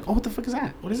asking me like, "Oh, what the fuck is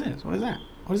that? What is this? What is that?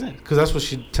 What is that?" Because that's what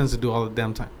she tends to do all the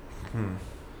damn time.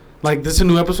 Like, this is a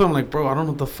new episode. I'm like, bro, I don't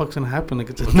know what the fuck's gonna happen. Like,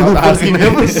 it's a new fucking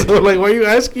episode. Like, why are you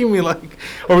asking me? Like,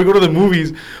 or we go to the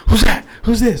movies. Who's that?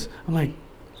 Who's this? I'm like,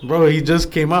 bro, he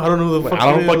just came out. I don't know who the fuck. I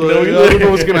don't it is. fucking Like, know I either. don't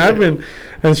know what's gonna happen.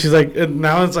 And she's like, and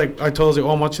now it's like, I told her, oh,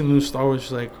 I'm watching the new Star Wars.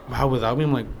 She's like, how without me?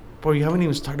 I'm like, bro, you haven't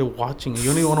even started watching. You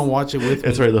don't even want to watch it with me.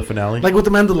 It's already the finale. Like with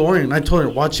the Mandalorian, I told her,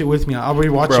 watch it with me. I'll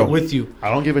rewatch Bro, it with you.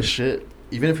 I don't give a shit.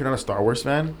 Even if you're not a Star Wars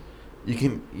fan, you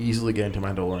can easily get into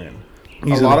Mandalorian.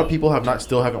 Easily. A lot of people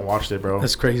still haven't watched it, bro.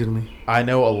 That's crazy to me. I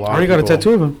know a lot. I already of got a people.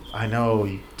 tattoo of him. I know.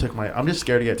 You took my. I'm just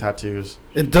scared to get tattoos.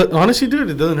 Honestly, dude,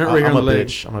 it doesn't hurt right here I'm on a the leg.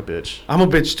 bitch. I'm a bitch. I'm a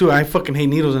bitch too. I fucking hate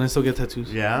needles and I still get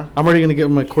tattoos. Yeah. I'm already gonna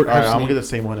get my court. All right, I'm gonna get the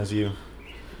same one as you.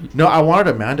 No, I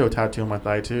wanted a Mando tattoo on my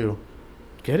thigh too.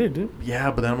 Get it, dude.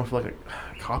 Yeah, but then I'm gonna feel like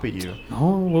I copied you.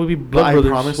 No, we'll be blood I brothers.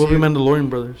 promise We'll be you- Mandalorian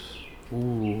brothers.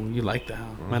 Ooh, you like that, huh?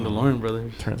 Mandalorian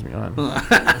brothers. Turns me on.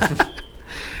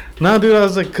 No, dude, I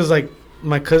was like, cause like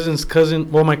my cousin's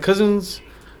cousin's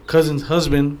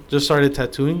husband just started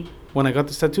tattooing when I got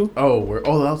this tattoo.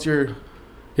 That's your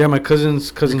Yeah, my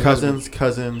cousin's cousin's husband.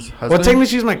 husband. Well, technically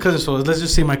she's my cousin, so let's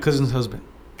just say my cousin's husband.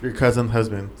 Your cousin's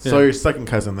husband. So Yeah. your second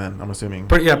cousin then, I'm assuming.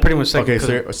 Pretty much second. Okay, cousin.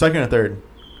 so you're second or third?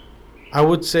 I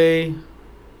would say,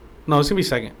 no, it's gonna be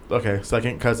second. Okay,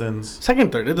 second cousins.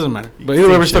 Second, third, it doesn't matter. But either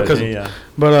way, we're still shit, cousins. Yeah.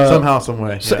 But Somehow, some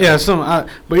way.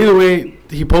 But either way,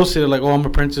 he posted it like, "Oh, I'm an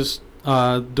apprentice,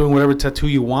 doing whatever tattoo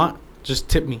you want. Just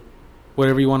tip me,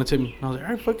 whatever you want to tip me. And I was like,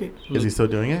 all right, fuck it. Is he still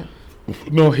doing it?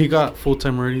 No, he got full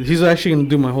time already. He's actually gonna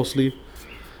do my whole sleeve.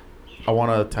 I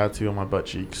want a tattoo on my butt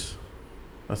cheeks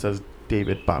that says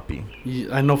David Papi.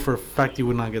 I know for a fact you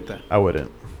would not get that. I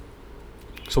wouldn't.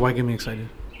 So why get me excited?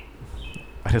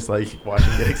 I just like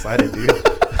watching you get excited, dude.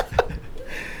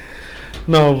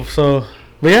 No, so,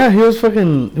 but yeah, he was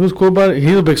cool about it.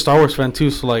 He's a big Star Wars fan too,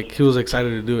 so like he was excited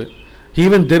to do it. He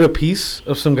even did a piece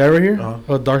of some guy right here,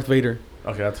 of Darth Vader.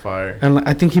 Okay, that's fire. And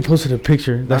I think he posted a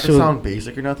picture. Not That to shit sound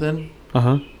basic or nothing,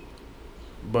 Uh-huh.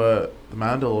 but The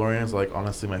Mandalorian is like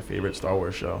honestly my favorite Star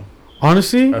Wars show.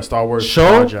 Honestly, A Star Wars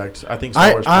show? project. I think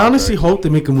Star Wars I honestly project. hope they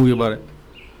make a movie about it.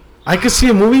 I could see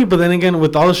a movie, but then again,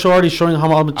 with all the show already showing how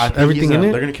much I think everything in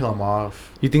they're it, gonna kill him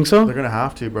off. you think so? They're gonna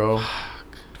have to, bro.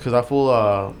 Because that fool,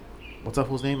 what's that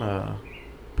fool's name?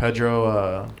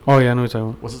 Pedro. Oh yeah, I know what you're talking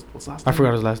about. What's his last I name?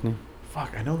 forgot his last name.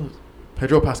 Fuck, I know.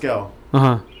 Pedro Pascal.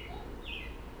 Uh-huh.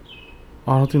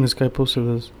 Oh, I don't think this guy posted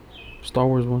this Star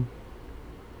Wars one.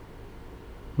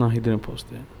 No, he didn't post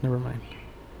it. Never mind.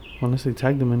 Unless they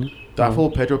tagged him in it. That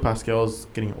fool Pedro Pascal's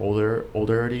getting older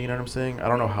already. You know what I'm saying? I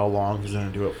don't know how long he's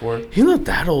gonna do it for. He's not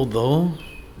that old though.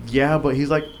 Yeah, but he's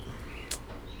like,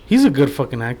 He's a good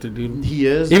fucking actor, dude. he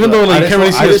is. Even but though, like, I you just can't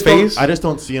really don't- see I his just don't- face. I just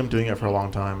don't see him doing it for a long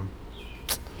time.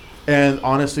 And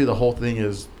honestly, the whole thing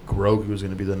is Grogu's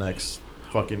gonna be the next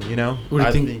fucking. You know, What do you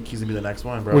I think- think he's gonna be the next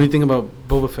one, bro. What do you think about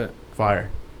Boba Fett? Fire.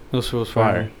 Those was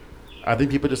Fire. fire. I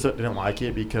think people just didn't like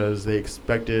it because they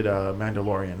expected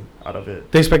Mandalorian out of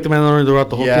it. They expect the Mandalorian throughout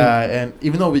the whole thing. Yeah, and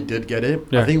even though we did get it,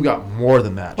 Yeah. I think we got more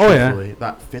than that. Oh, yeah. truthfully.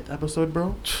 That 5th episode,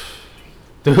 bro.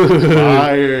 Dude.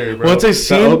 Fire, bro. Once I that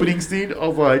seen- opening scene, I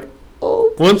was like,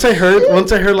 oh. Once I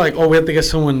heard like, oh, we have to get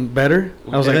someone better.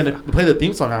 I was and like, then they play the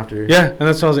theme song after. yeah, and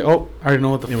that's why I was like, oh, I already know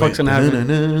what the It fuck's went, gonna happen.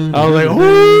 "Na-na-na-na-na." I was like,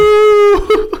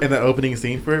 whoo! And the opening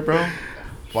scene for it, bro.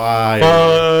 Fire.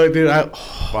 Fuck, dude,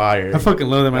 Fire. I fucking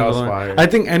love that That was Mandalorian. fire. I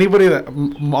think anybody that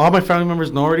all my family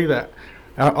members know already that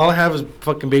all I have is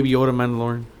fucking Baby Yoda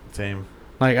Mandalorian. Same.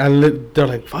 Like they're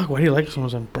like, fuck, why do you like it so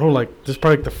much? I'm bro, like this is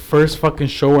probably like the first fucking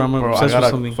show where I'm Bro, I obsessed got with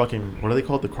a something. fucking, what are they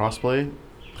called? The crossplay?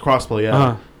 The crossplay, yeah.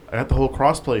 Uh-huh. I got the whole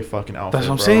crossplay fucking outfit. That's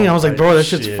what I'm bro. saying. I was like, bro, that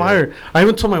shit's shit. fire. I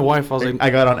even told my wife, I was like, I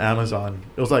got it on Amazon.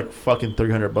 It was like fucking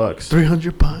 $300.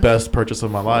 $300. Best purchase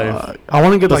of my life. I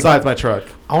want to get like Besides my truck.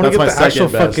 I want to That's get my the actual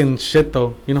second best. fucking shit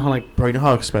though. You know how like Bro, you know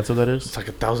how expensive that is? it's like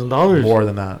 $1,000. More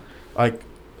than that. Like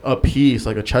a piece,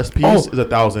 like a chest piece, Oh. is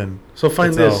 $1,000. So find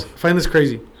itself. this. Find this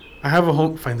crazy. I have a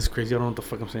home. Find this crazy. I don't know what the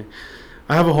fuck I'm saying.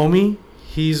 I have a homie.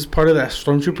 He's part of that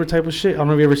stormtrooper type of shit. I don't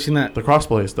know if you ever seen that The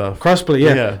crossplay stuff. crossplay.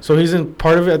 Yeah. Yeah. So he's in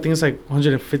part of it. I think it's like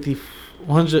 150,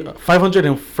 100, 500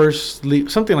 and first lead,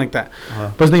 something like that.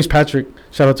 Uh-huh. But his name's Patrick.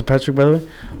 Shout out to Patrick, by the way.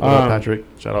 What up, Patrick?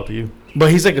 Shout out to you.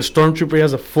 But he's like a stormtrooper. He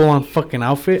has a full on fucking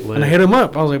outfit. Lit. And I hit him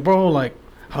up. I was like, bro, like,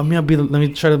 let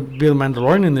me try to be the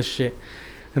Mandalorian in this shit.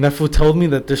 And that fool told me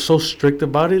that they're so strict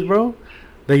about it, bro,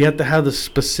 that you have to have the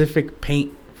specific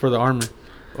paint for the armor.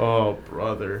 Oh,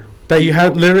 brother. That you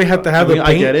literally have to have I mean, the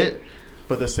paint. I get it.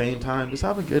 But at the same time, just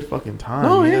have a good fucking time.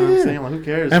 No, you yeah, know what yeah. I'm saying? Like, who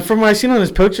cares? And from what I seen on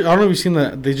his picture, I don't know if you've seen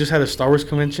that they just had a Star Wars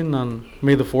convention on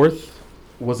May the 4th.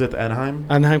 Was it the Anaheim?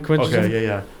 Anaheim convention. Okay,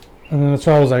 yeah. And then that's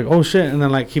why I was like, oh shit. And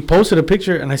then like he posted a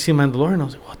picture and I see Mandalorian. I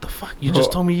was like, what the fuck? You Bro,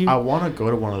 just told me you. I want to go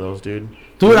to one of those, dude.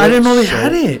 Dude, I didn't know they So-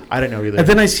 had it. I didn't know either. And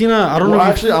then I seen I don't well, know. If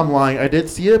actually, I'm lying. I did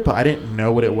see it, but I didn't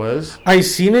know what it was. I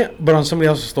seen it, but on somebody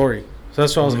else's story. So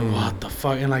that's why I was like, Mm. what the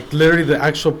fuck? And like literally the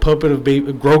actual puppet of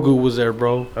baby Grogu was there,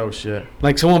 bro. Oh shit!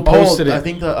 Like someone posted it. I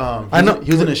think the I know-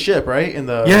 he was in a ship, right? In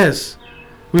the Yes.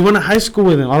 We went to high school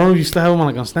with him. I don't know if you still have him on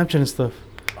like on Snapchat and stuff.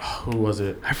 Who was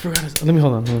it? I forgot his, let me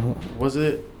hold on. Was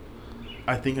it?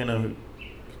 I think I know. Who,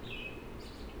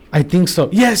 I think so.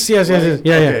 Yes. Yeah, okay,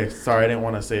 yeah. sorry, I didn't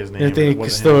want to say his name. I It think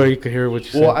wasn't still him. you could hear what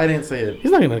you said. Well, I didn't say it.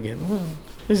 He's not gonna get.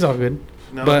 He's all good.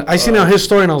 No, But I seen it on his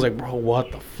story and I was like, bro,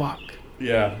 what the fuck?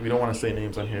 Yeah, we don't want to say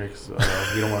names on here because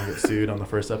we don't want to get sued on the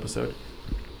first episode.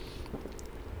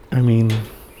 I mean,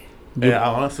 Yeah,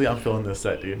 honestly, I'm feeling this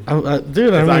set, dude. dude. It's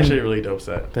I mean, actually a really dope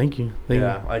set. thank you.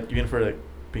 Yeah, like even for like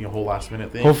being a whole last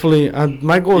minute thing. Hopefully,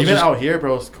 my goal is Even just. out here,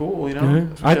 bro, it's cool. You know.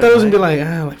 Mhm. It's I good thought it was at gonna be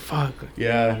night. like fuck.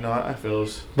 Yeah, no, I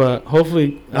feels. But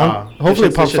hopefully, Nah, hopefully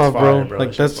this it pops shit's off, fire, bro. bro. Like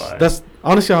This shit's that's fire. that's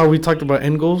honestly how we talked about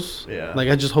end goals. Yeah. Like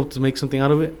I just hope to make something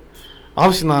out of it.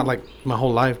 Obviously not like my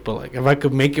whole life, but like if I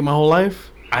could make it my whole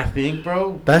life, I think,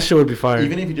 bro. that shit would be fire.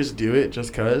 Even if you just do it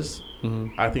just cause, hmm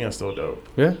I think that's still dope.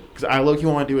 Yeah. Cause I low key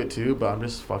want to do it too, but I'm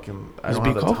just fucking. I Just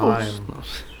don't be have the co-host. time. No.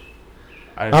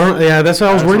 I don't. Yeah, that's what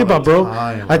I was just worried don't about, have bro.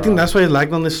 time, I think that's why I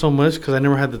lagged on this so much because I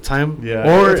never had the time. Yeah,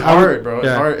 Or it's I would- hard, bro. yeah.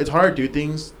 It's hard. It's hard to do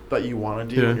things that you want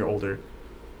to do Yeah. when you're older.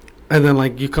 And then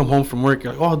like you come home from work,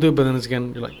 you're like, oh dude, but then it's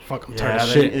again, you're like, fuck, I'm tired of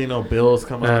shit. You know, bills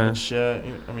come out and shit.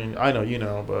 I mean, I know you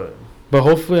know, but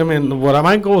hopefully, I mean, what I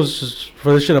might go is just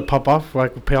for this shit to pop off, where I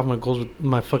could pay off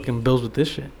my fucking bills with this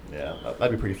shit. Yeah,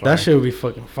 that'd be pretty fun. That shit would be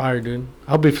fucking fire, dude.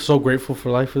 I'll be so grateful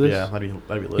for life for this. Yeah, that'd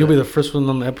be lit. You'll be the first one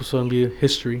on the episode and be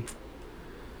history.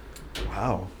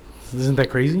 Wow, isn't that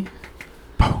crazy?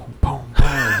 Boom, boom,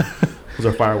 boom. Those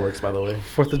are fireworks, by the way.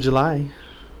 4th of July,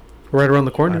 right around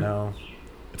the corner. I know.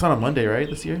 It's on a Monday, right?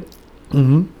 This year.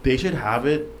 Mm-hmm. They should have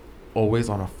it always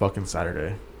on a fucking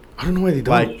Saturday. I don't know why they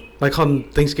don't. Like on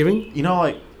Thanksgiving. You know,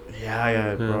 like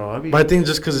yeah, bro. But I think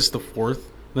just because it's the 4th,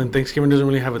 then Thanksgiving doesn't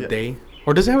really have a day.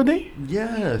 Or does it have a day?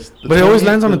 Yes. But it always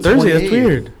lands on a Thursday. That's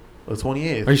weird. The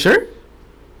 28th. Are you sure?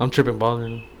 I'm tripping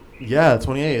balls. Yeah,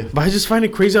 28th. But I just find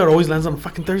it crazy how it always lands on a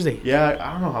fucking Thursday. Yeah,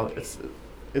 I don't know how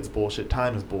it's bullshit.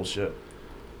 Time is bullshit.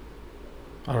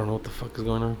 I don't know what the fuck is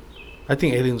going on. I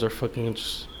think aliens are fucking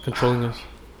just controlling us.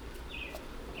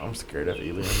 I'm scared of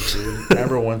aliens, dude.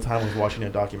 Remember one time I was watching a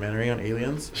documentary on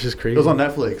aliens? It's just crazy. It was on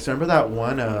Netflix. Remember that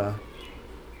one,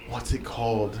 what's it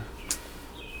called?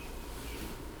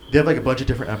 They have like a bunch of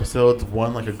different episodes.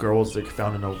 One, like a girl's like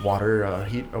found in a water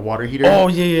heater. Oh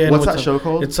yeah. What's that show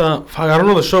called? It's fuck, I don't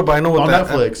know the show, but I know what on that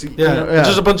Netflix. Yeah, it's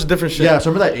just a bunch of different shit. Yeah,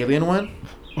 so remember that alien one?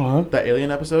 Uh-huh. That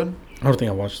alien episode? I don't think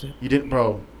I watched it. You didn't,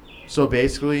 bro. So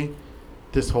basically,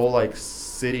 this whole like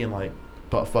city in like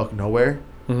buttfuck nowhere.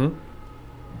 Mm-hmm.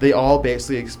 They all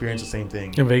basically experience the same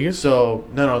thing. In Vegas? So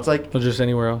no, it's like. Or just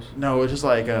anywhere else? No, it's just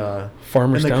like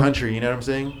farmers in the town? country. You know what I'm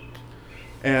saying?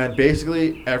 And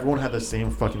basically, everyone had the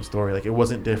same fucking story. Like, it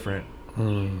wasn't different.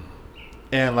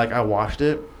 And, like, I watched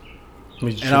it.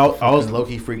 And I was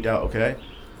low-key freaked out, okay?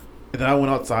 And then I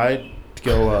went outside to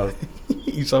go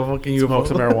you saw fucking smoke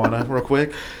some marijuana real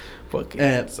quick. Fucking.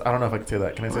 And I don't know if I can say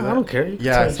that. Can I say that? I don't care.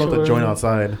 Yeah, I smoked a joint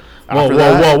outside. Whoa.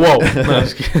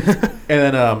 And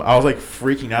then I was, like,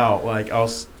 freaking out. Like,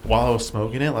 while I was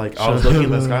smoking it, like, I was looking in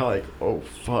the sky like, oh,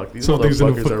 fuck. These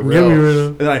motherfuckers are real.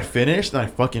 And then I finished, and I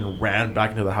fucking ran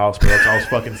back into the house, bro. I was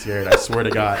fucking scared. I swear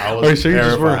to God. I was Are you sure terrified.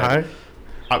 you just weren't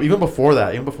high? Even before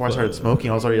I started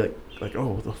smoking, I was already like, oh,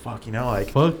 what the fuck, you know?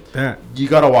 Like, fuck that. You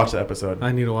gotta watch the episode.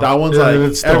 I need to watch that one's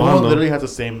everyone literally has the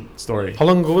same story. How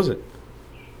long ago was it?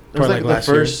 It was like the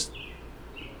first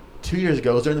 2 years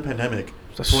ago. It was during the pandemic.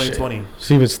 2020. Shit.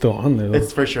 See if it's still on there, though.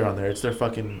 It's for sure on there. It's their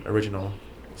fucking original.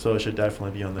 So it should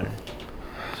definitely be on there.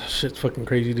 Shit's fucking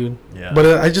crazy, dude. Yeah.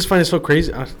 But I just find it so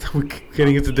crazy. We're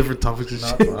getting into different topics and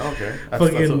shit. I don't care. That's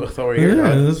what we're here. Yeah,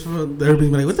 everybody's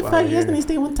like, what the fuck? You guys need to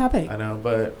stay on one topic. I know,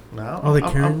 but no. All the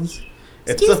Karens.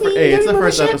 It's the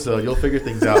first episode. You'll figure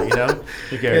things out, you know?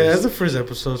 Who cares? Yeah, it's the first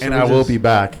episode. So and I will be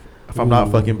back. If I'm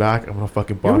not fucking back, I'm going to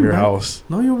fucking bomb your house.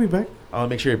 No, you'll be back. I'll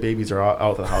make sure your babies are out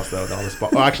of the house, though. On the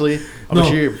spot. Well, actually, I'll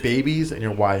make sure your babies and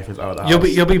your wife is out of the house.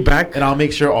 You'll be back. And I'll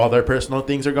make sure all their personal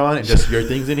things are gone and just your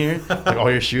things in here. Like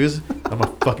all your shoes. I'm going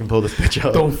to fucking pull this bitch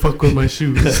out. Don't fuck with my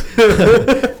shoes.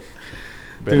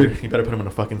 Dude. You better put them in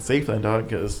a fucking safe then, dog,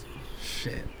 because...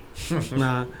 Shit.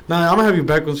 Nah, I'm gonna have you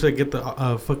back once I get the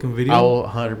fucking video. I will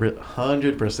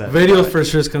 100%. Video for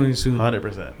sure is coming soon.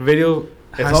 100%. Video.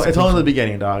 It's only the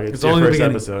beginning, dog. It's your first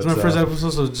episode. It's my first episode,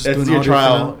 so just it's your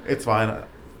trial. It's fine.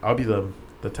 I'll be the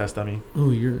test dummy. Oh,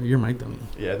 you're my dummy.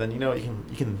 Yeah, then you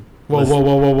can. Whoa!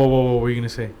 What were you gonna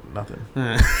say? Nothing.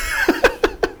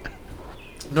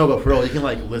 No, but for real, you can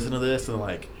like listen to this and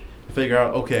like figure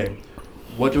out, okay,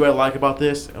 what do I like about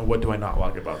this and what do I not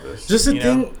like about this? Just the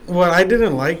thing, what I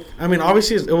didn't like, I mean,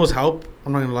 obviously it was help.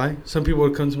 I'm not gonna lie. Some people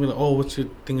would come to me like, "Oh, what's your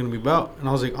thing gonna be about?" And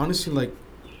I was like, honestly, like,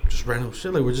 just random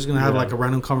shit. Like, we're just gonna have like a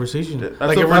random conversation. That's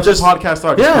like, what podcasts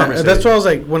are. Yeah, that's why I was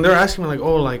like, when they're asking me like,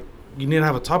 "Oh, like, you need to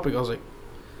have a topic," I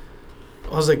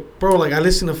was like, bro, like, I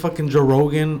listen to fucking Joe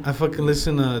Rogan. I fucking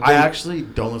listen to... I actually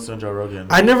don't listen to Joe Rogan.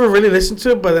 I never really listened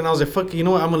to it, but then I was like, fuck, you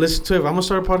know what? I'm going to listen to it. If I'm going to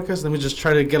start a podcast, let me just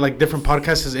try to get, like, different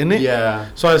podcasts in it. Yeah.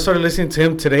 So I started listening to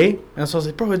him today, and so I was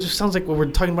like, bro, it just sounds like what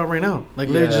we're talking about right now. Like,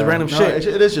 literally just random shit.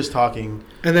 It is just talking.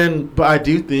 And then... But I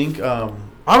do think...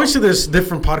 obviously, there's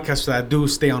different podcasts that do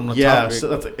stay on the topic. Yeah, so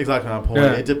that's exactly my point.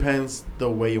 Yeah. It depends the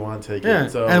way you want to take it.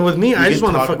 So and with me, I just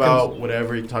want to talk about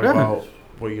whatever. You can talk about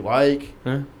what you like,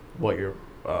 what your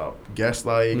guest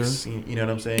likes. You know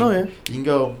what I'm saying? Oh, yeah. You can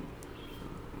go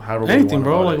however anything, you want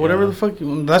bro. Like, whatever the fuck.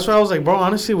 That's why I was like, bro,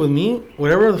 honestly, with me,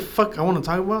 whatever the fuck I want to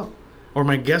talk about or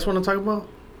my guests want to talk about,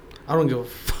 I don't give a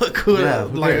fuck who like,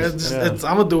 I'm going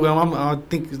to do what I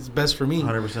think it's best for me.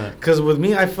 100%. Because with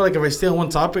me, I feel like if I stay on one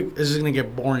topic, it's just going to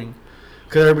get boring.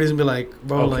 Because everybody's going to be like,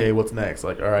 bro, okay, what's next?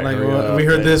 Like, all right. Like, we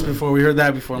heard this before. We heard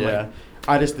that before. Yeah.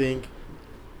 I just think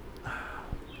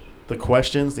the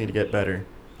questions need to get better.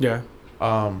 Yeah.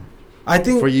 I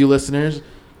think for you listeners,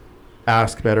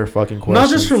 ask better fucking questions.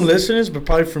 Not just from listeners, but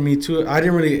probably from me too. I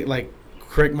didn't really like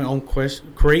create my own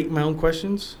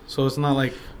questions, so it's not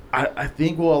like I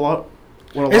think what a lot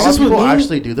of It's just with people me-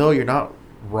 actually do though, you're not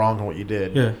wrong on what you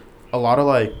did. yeah, A lot of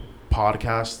like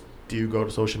podcasts do go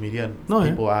to social media and No, yeah.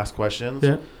 people ask questions.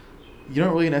 yeah. You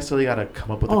don't really necessarily got to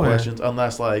come up with the Oh, yeah. questions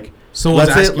unless like Someone's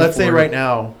asking let's say for right it.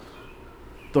 now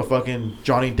the fucking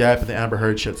Johnny Depp and the Amber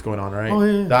Heard shit's going on, right? Oh,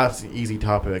 yeah. That's an easy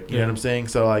topic. You Yeah. know what I'm saying?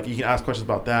 So like you can ask questions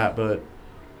about that, but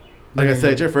like Yeah, I said, yeah.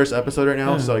 it's your first episode right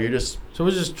now, Yeah. so you're just So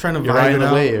we're just trying to you're vibe riding it the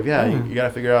out. wave. Yeah, Yeah. you got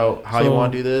to figure out how you So-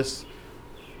 want to do this.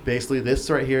 Basically, this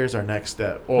right here is our next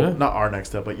step. Well, Yeah. not our next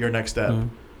step, but your next step Yeah.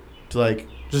 to like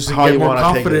Just to how get you more wanna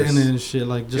take confident in this. it and shit.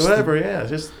 Like just whatever. Yeah,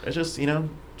 it's just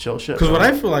chill shit. Because bro. what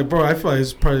I feel like, bro, I feel like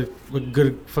it's probably a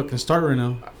good fucking start right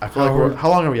now. I feel like we're, how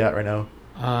long are we at right now?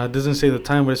 It doesn't say the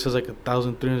time, but it says like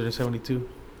 1,372.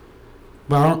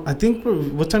 But I think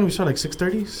what time did we start? Like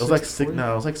 6:30. It was like six.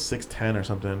 No, it was like 6:10 or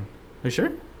something. Are you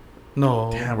sure? No.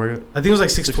 Damn, we're I think it was like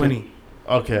 6:20.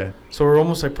 okay. So we're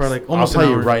almost like probably like almost. I'll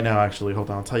tell an you hour. right now. Actually, hold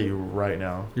on. I'll tell you right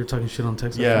now. You're talking shit on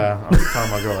text. Yeah, I was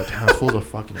telling my girl like, damn, this fool's a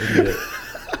fucking idiot.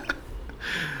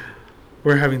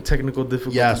 We're having technical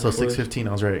difficulties. Yeah, so before. 6:15.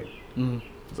 I was right. Mm.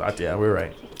 Yeah, we're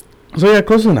right. So yeah,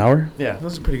 close to an hour. Yeah,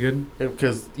 That's pretty good.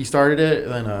 because you started it,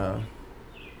 and then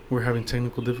We're having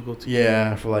technical difficulties.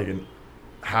 yeah, for like a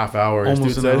half hour. This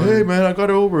Almost dude an said, hour. "Hey man, I got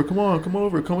it over. Come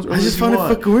over. Come as early I just as you found it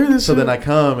want." fucking weird. This So shit. then I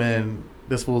come and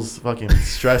this fool's fucking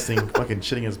stressing, fucking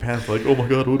shitting his pants. Like, oh my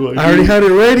god, what do I do? I already had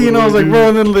it ready, and What I was do I like, do? bro,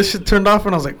 and then the shit turned off,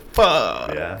 and I was like,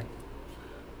 fuck. Yeah.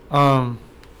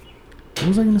 What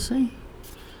was I gonna say?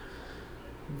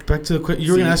 Back to the question.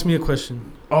 You were See- gonna ask me a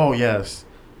question. Oh yes.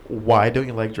 Why don't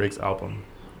you like Drake's album?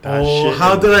 How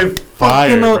is did I fire,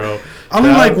 fucking know? bro? I only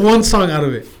That- like one song out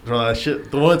of it. Bro, that shit.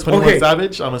 The one with 21 Okay.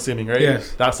 Savage. I'm assuming, right?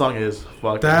 Yes. That song is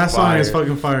fucking. That song is fire.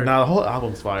 fucking fire. Nah, the whole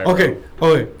album's fire. Okay.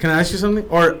 Okay. Can I ask you something,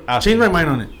 or Ask change me. my mind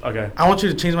on it? Bro. Okay. I want you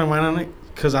to change my mind on it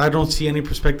because I don't see any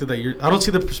perspective that you're. I don't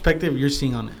see the perspective you're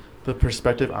seeing on it. The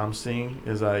perspective I'm seeing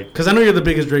is like. Because I know you're the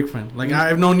biggest Drake fan. Like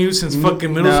I've known you since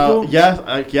fucking middle No, school.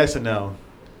 yes and no.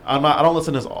 I'm not. I don't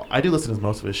listen to his. I do listen to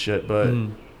most of his shit, but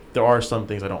Mm. there are some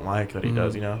things I don't like that he Mhm.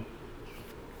 does. You know,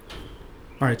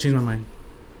 All right, change my mind.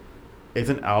 it's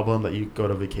an album that you go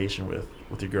to vacation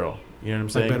with your girl. You know what I'm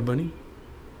Like saying? Bad Bunny.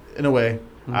 In a way,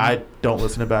 Mhm. I don't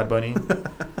listen to Bad Bunny.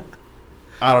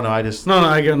 I don't know. I just. No,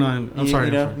 I get no. I'm sorry.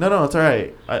 You know? I'm sorry. No, it's all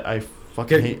right. I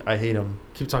fucking Get- hate. I hate him.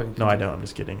 Keep talking. No, I don't. I'm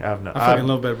just kidding. I have no. I fucking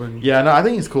love Bad Bunny. Yeah, no, I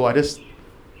think he's cool. I just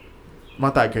I'm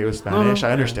not that great with Spanish. no, I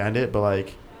yeah. understand it, but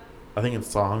like, I think in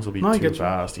songs will be No, I too get you.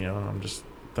 fast. You know, and I'm just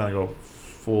gonna go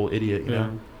full idiot. You Yeah.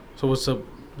 know, So what's up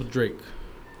with Drake?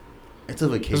 it's a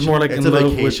vacation. more like it's in a love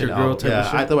with vacation your girl album. type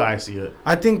of Yeah, shit? the way I see it.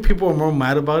 I think people are more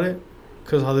mad about it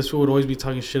because how this fool would always be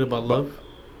talking shit about love,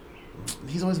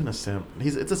 He's always been a simp.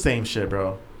 It's the same shit,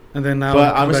 bro. and then now.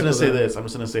 But I'm back just gonna to say that. this. I'm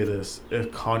just gonna say this.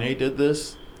 If Kanye did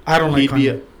this, I don't like he'd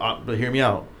be. Kanye. But hear me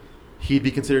out. He'd be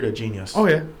considered a genius. Oh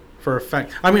yeah, for a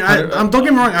fact. I mean, I'm don't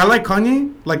get me wrong. I like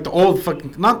Kanye, like the old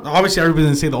fucking. Not obviously everybody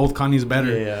didn't say the old Kanye's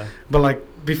better, Yeah. but like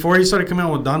before he started coming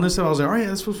out with Donda stuff, I was like, oh yeah,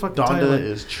 this was fucking tight. Donda Like,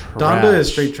 is trash. Donda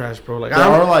is straight trash, bro. Like There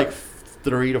I, are like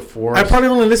 3 to 4. I probably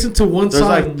only listened to one There's song.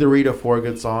 like 3 to 4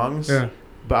 good songs. Yeah,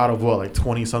 But out of what, like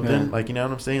 20 something? Yeah. Like, you know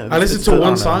what I'm saying? I listened It's- to I don't one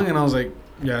know. song and I was like,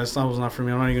 yeah, this song was not for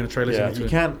me. I'm not even gonna try listening Yeah, to you it.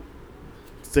 can't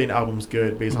say an album's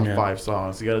good based on Yeah. 5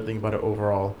 songs. You got to think about it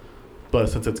overall. But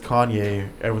since it's Kanye,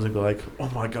 everyone's gonna be like, "Oh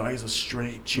my god, he's a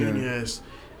straight genius."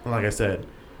 And like I said,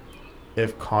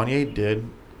 if Kanye did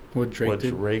What Drake what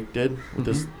did. Drake did with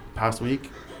this Mhm. past week,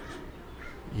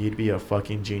 he'd be a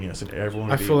fucking genius, and everyone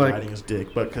I would be feel like- riding his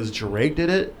dick. But because Drake did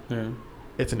it, Yeah.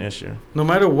 it's an issue. No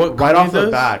matter what, Right Kanye off the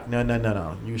does- back,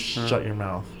 no. You shut your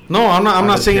mouth. No, I'm not. I'm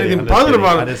not just saying kidding, anything I'm just positive kidding,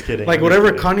 about I'm it. just kidding. Like I'm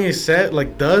whatever just kidding. Kanye said,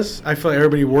 like does, I feel like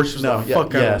everybody worships No, the yeah,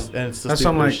 fuck out yes, of him. and it's the That's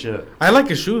something stupidest like. shit. I like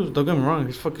his shoes. Don't get me wrong.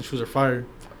 His fucking shoes are fire.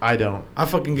 I don't. I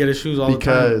fucking get his shoes all the time.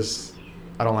 Because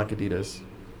I don't like Adidas.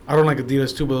 I don't like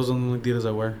Adidas too, but those are the only Adidas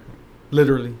I wear.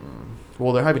 Literally.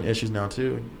 Well, they're having issues now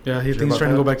too. Yeah, he Sure thinks he's about trying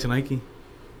to that? go back to Nike.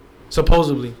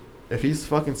 Supposedly. If he's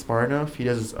fucking smart enough, he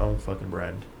does his own fucking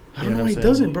brand. I You don't know what why he I'm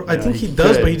doesn't, saying? bro. I Yeah, think he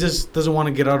does, could. but he just doesn't want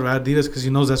to get out of Adidas because he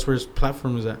knows that's where his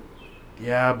platform is at.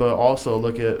 Yeah, but also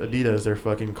look at Adidas. They're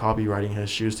fucking copywriting his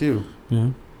shoes too. Yeah.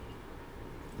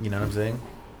 You know what I'm saying?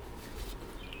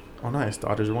 Oh, nice.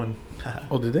 Dodgers won.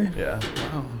 Oh, did they? Yeah.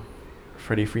 Wow.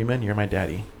 Freddie Freeman, you're my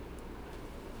daddy.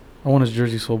 I want his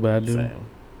jersey so bad, dude. Same.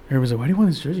 Everybody's like, why do you want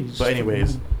his jersey? It's But just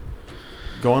anyways, fucking-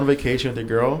 go on vacation with your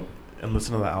girl and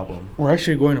listen to the album. We're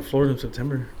actually going to Florida in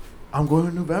September. I'm going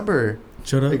in November.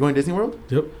 Shut Are up. you going to Disney World?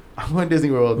 Yep. I'm going to Disney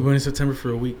We're World. going in September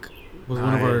for a week with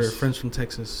one of our Nice. friends from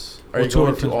Texas. Are Well, you two of going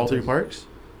our to friends all from 3 Texas. parks?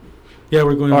 Yeah,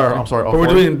 we're going. I'm sorry, all But we're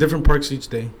four? doing in different parks each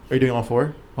day. Are you doing all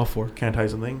 4? All 4. Can I tell you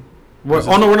something?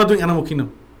 Oh no, we're not doing Animal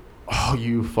Kingdom. Oh,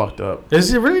 you fucked up.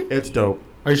 Is it really? It's dope.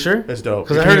 Are you sure? It's dope.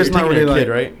 Because I heard it's You're not taking really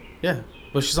your like. kid, right? Yeah,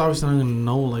 but she's obviously not gonna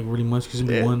know like really much because she's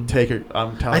gonna be one. Take her.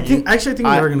 I'm telling I you. think we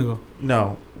are gonna go.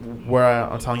 No,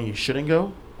 I'm telling you shouldn't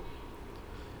go.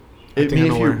 I I think I mean,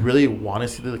 know if you where. really want to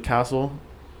see the castle,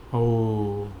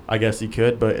 Oh, I guess you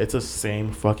could, but it's the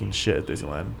same fucking shit at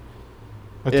Disneyland.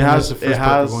 I think that's the first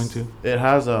park we're going to. It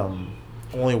has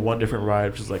only one different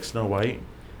ride, which is like Snow White,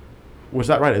 which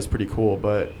that ride is pretty cool,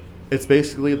 but it's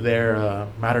basically their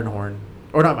Matterhorn,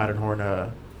 or not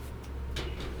Matterhorn.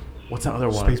 What's that other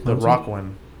one? Space The Mountain? rock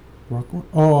one. Rock one?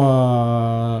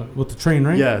 Oh, with the train,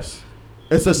 right? Yes,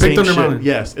 it's the Big same Thunder shit. Mountain.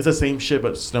 Yes, it's the same shit,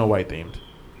 but Snow White themed.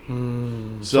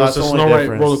 So that's it's a the only Snow White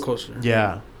difference. roller coaster.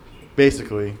 Yeah,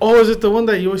 basically. Oh, is it the one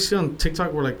that you always see on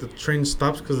TikTok where like the train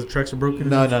stops because the tracks are broken?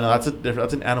 No, that's a different.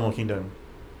 That's an Animal Kingdom.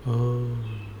 Oh,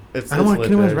 It's Animal lit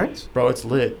Kingdom has there. rides? Bro, it's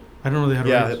lit. I don't know they had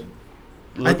Yeah, rides.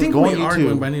 I Look, think go we on are YouTube.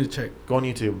 going, but I need to check. Go on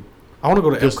YouTube. I want to go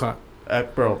to Just-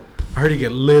 Epcot. Bro, I heard you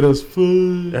get lit as fuck.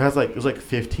 it has there's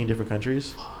 15 different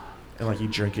countries, and like you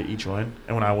drink at each one.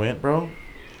 And when I went, bro,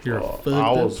 You're fucked I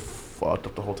up. was fucked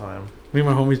up the whole time. Me and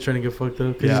my homies trying to get fucked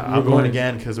up. 'cause Yeah, we're I'm going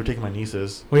again because we're taking my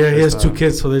nieces. Well, yeah, he this has 2 time.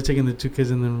 kids, so they're taking the 2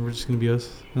 kids, and then we're just gonna be us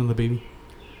and the baby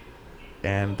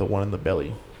And the one in the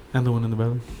belly. and the one in the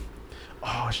belly.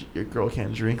 Oh, your girl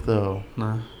can't drink though.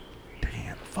 Nah.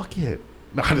 Damn, fuck it.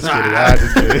 No, I'm just kidding. I'm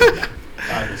just kidding.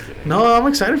 I'm just kidding. No, I'm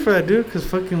excited for that, dude. Cause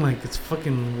fucking like it's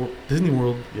fucking Disney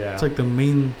World. Yeah. It's like the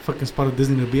main fucking spot of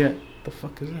Disney to be at. The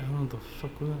fuck is that? I don't know what the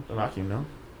fuck was that. A vacuum, no?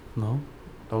 No,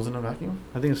 That wasn't a vacuum?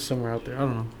 I think it's somewhere out there. I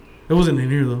don't know. It wasn't in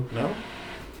here though. No?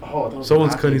 Oh, that was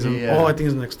Someone's a cutting vacuum. some. Yeah. Oh, I think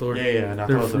it's next door. Yeah. No,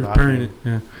 They're that was a repairing vacuum. it.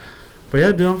 Yeah. But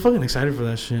yeah, dude, I'm fucking excited for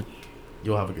that shit.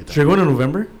 You'll have a good time. Should I go in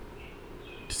November?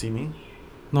 To see me?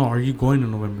 No, are you going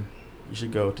in November? You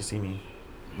should go to see me.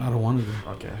 I don't want to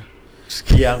go. Okay.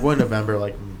 Yeah, I'm going November,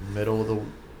 like middle of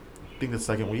I think the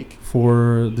second week.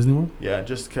 For Disney World? Yeah,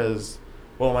 just because,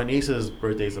 well, my niece's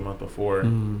birthday's the month before.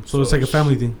 So it's like a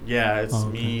family thing. Yeah, it's Oh,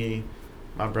 okay. me,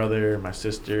 my brother, my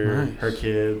sister, Nice. her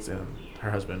kids, and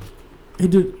her husband. Hey,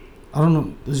 dude, I don't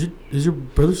know. Is your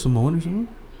brother Samoan or something?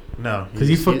 No. Because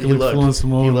he fucking looked full on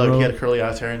Samoan, He looked, bro. he had curly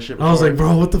ass hair and shit. I was before. like,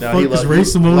 bro, what the No, fuck he is lost- Ray he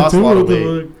Samoan lost a too? lot of What the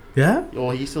weight. fuck? Yeah?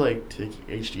 Well, he used to like take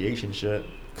HGH and shit.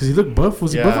 Because he looked buff.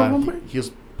 Was he buff at one point? he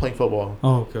was playing football.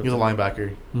 Oh, okay. He was a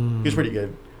linebacker. He was pretty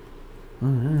good.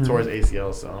 Alright. Tore his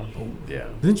ACL, so yeah.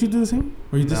 Didn't you do the same?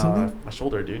 Or you did Nah, something? my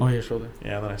shoulder, dude. Oh, your shoulder.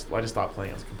 Yeah, and then I just stopped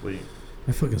playing. It was complete.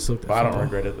 I fucking sucked at But I football. don't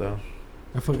regret it though.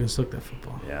 I fucking sucked at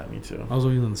football. Yeah, me too. I was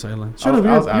always on the sideline. I Shut was- up,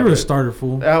 I was you were a average. starter,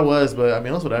 fool. I was, but I mean,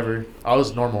 it was whatever. I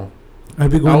was normal. I'd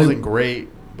be I going wasn't in, great,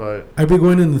 but I'd be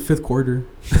going in the 5th quarter.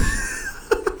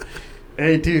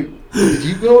 hey, dude, did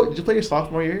you play your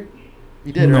sophomore year?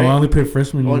 You did, no, right? I only played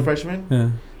freshman Only year. freshman? Yeah.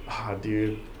 Ah,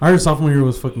 dude. I heard sophomore year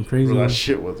was fucking crazy. Bro, that though.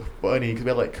 shit was funny because we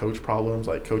had like coach problems.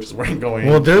 Like coaches weren't going.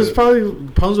 Well, there's Shit. probably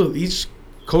problems with each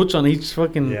coach on each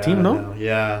fucking Yeah, team, no? I know,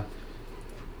 yeah.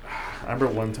 I remember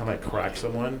one time I cracked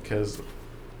someone because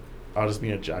I was just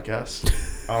being a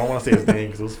jackass. I don't want to say his name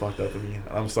because it was fucked up of me.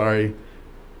 I'm sorry.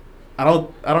 I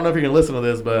don't know if you're gonna listen to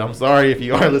this, but I'm sorry if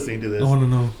you are listening to this. I want to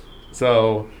know.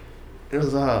 So it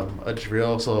was a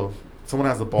drill. So someone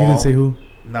has the ball. You didn't say who?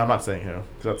 No, I'm not saying who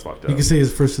because that's fucked up. You can say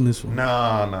his first initial.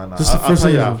 No. Just the I'll first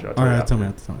tell you initial. after. All right, tell me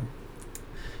after.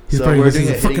 He's So probably we're listening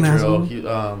doing to a hitting fucking drill.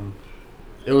 asshole.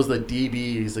 It was the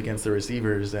DBs against the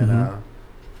receivers, and Mhm.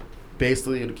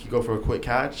 basically you go for a quick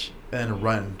catch and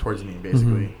run towards me, basically.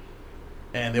 Mhm.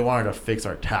 And they wanted to fix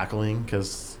our tackling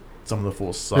because some of the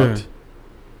fools sucked. Yeah.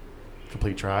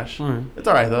 Complete trash. All right. It's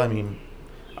all right though. I mean,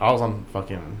 I was on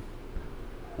fucking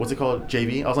what's it called,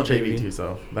 JV. I was on JV too,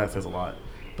 so that says a lot.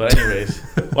 But anyways,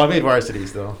 well, I made varsity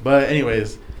still. But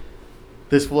anyways,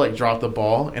 this fool like dropped the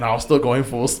ball, and I was still going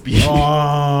full speed.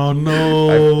 Oh no!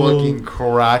 I fucking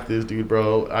cracked this dude,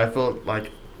 bro. I thought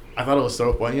it was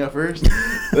so funny at first.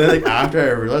 And then like after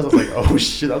I realized, I was like, oh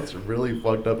shit, that's really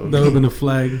fucked up. That would have been a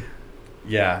flag.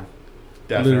 Yeah,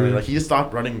 definitely. Literally. Like he just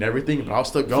stopped running and everything, but I was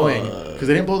still going Fuck. because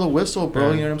they didn't blow the whistle, bro.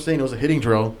 Yeah. You know what I'm saying? It was a hitting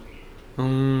drill.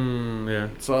 Yeah.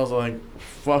 So I was like,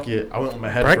 fuck it. I went with my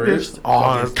head Practice? first.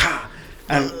 Oh. Fucking,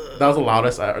 and that was the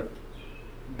loudest.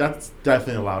 That's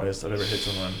definitely the loudest I've ever hit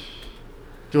someone.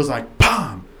 It was like,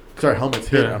 BAM! Because our helmets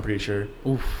hit, Yeah. I'm pretty sure.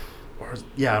 Oof.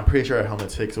 Yeah, I'm pretty sure our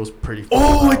helmets hit because it was pretty fucking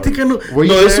Oh, I loud. think I know. Were you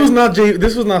No, this there? was not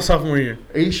This was not sophomore year.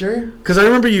 Are you sure? Because I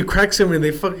remember you cracked somebody.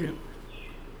 They fucking.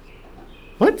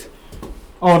 What?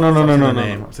 Oh no no no no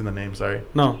no. It's in the name. Sorry.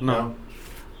 No.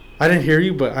 I didn't hear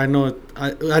you, but I know it. I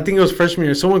think it was freshman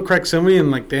year. Someone cracked somebody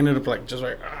and like they ended up like just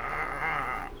like.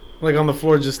 Like on the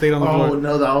floor, just stayed on the Oh floor.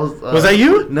 no, that was. Was that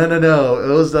you? No. It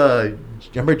was.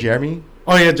 Remember Jeremy?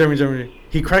 Oh yeah, Jeremy.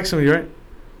 He cracked somebody, right?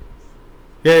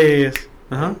 Yeah, yes.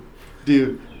 Uh huh.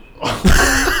 Dude.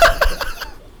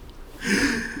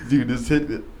 Dude, this hit.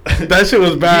 That shit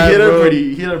was bad, bro.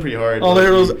 He hit him pretty hard. All I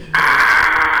heard was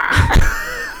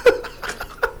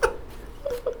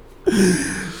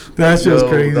that shit was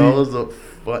crazy. That was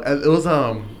it was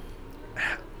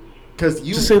cause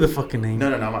you just say the fucking name.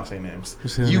 No, I'm not saying names.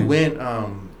 Just say the You name. went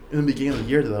in the beginning of the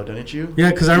year though, didn't you? Yeah,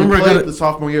 because I You remember I played got the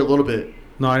sophomore year a little bit.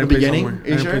 No, I didn't the play beginning? somewhere.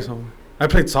 Are you sure? I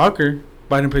played soccer,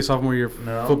 but I didn't play sophomore year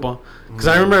No. football. Because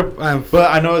I remember,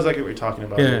 But I know exactly what you're talking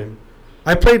about. Yeah. Dude.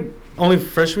 I played only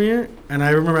freshman year, and I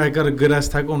remember I got a good ass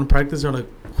tackle in practice. They're like,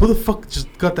 "Who the fuck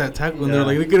just got that tackle?" And they're Yeah.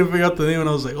 like, they couldn't figure out the name, and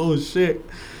I was like, "Oh shit!"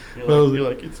 You're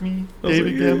like, it's me, I was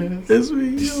David like, Gammons. It's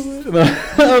me.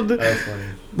 That's funny.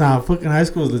 Nah, fucking high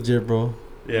school was legit, bro.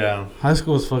 Yeah, High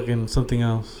school was fucking something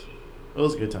else. it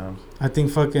was good times. I think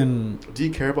fucking. Do you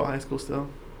care about high school still?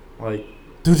 Like,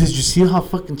 Dude, did you see how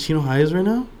fucking Chino High is right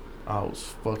now? I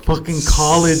was Fucking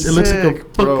college. It looks like a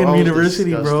sick, bro. fucking I was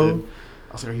university, bro. disgusted.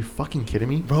 I was like, are you fucking kidding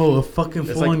me? Bro, a fucking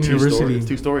It's full-on like university. It's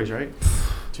 2 stories, right?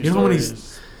 Two You know how many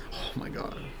stories. Oh my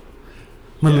god.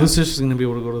 My Yeah. little sister's gonna be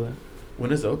able to go to that.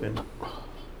 When is it open?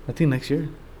 I think next year.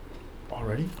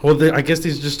 Already? Well, I guess they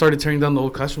just started tearing down the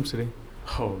old classrooms today.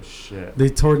 Oh shit. They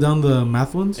tore down the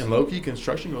math ones. And low-key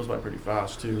construction goes by pretty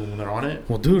fast too when they're on it.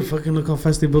 Well, dude, fucking look how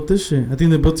fast they built this shit. I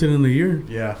think they built it in a year.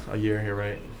 Yeah, a year. You're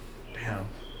right. Damn.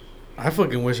 I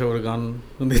fucking wish I would have gone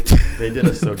when they They did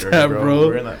us so dirty, that, bro.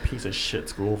 We're in that piece of shit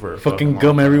school for a fucking long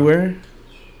gum time. everywhere.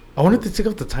 I wanted to take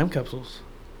out the time capsules.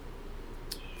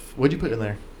 What'd you put in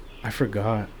there? I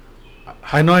forgot.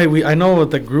 I know I know what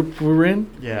the group we were in.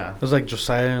 Yeah. It was like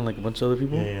Josiah and like a bunch of other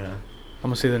people. Yeah. I'm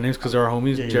gonna say their names because they're our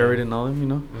homies, Yeah, Jared yeah. and all them, you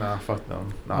know. Nah, fuck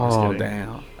them. Nah, I'm just Oh kidding.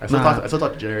 damn. I still, Nah. talk, I still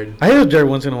talk to Jared. I hit Jared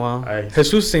once in a while.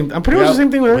 Jesus, same. I'm pretty much the same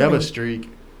thing with We have a everyone. streak.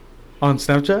 On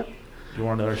Snapchat. You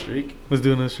want another streak? Let's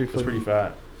do another streak. It's pretty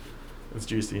fat. It's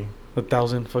juicy.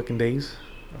 1,000 fucking days.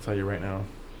 I'll tell you right now.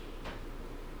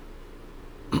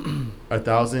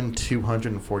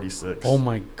 1,246. Oh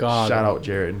my god. Shout out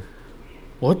Jared.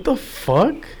 What the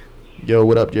fuck? Yo,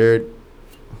 what up, Jared?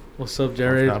 What's up,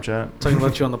 Jared? On Snapchat. Talking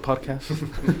about you on the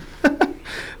podcast.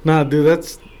 Nah, dude,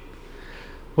 that's.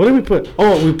 What did we put?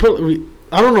 Oh,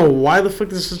 I don't know why the fuck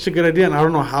this is such a good idea, and I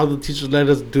don't know how the teachers let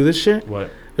us do this shit. What?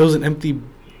 It was an empty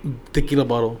tequila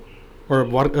bottle or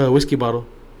whiskey bottle,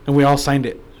 and we all signed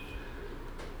it.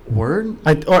 Word?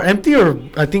 Or empty, or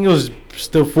I think it was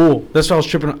still full. That's why I was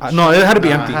tripping. No, it had to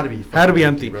be empty. Had to be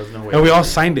empty. Bro. No way. And we all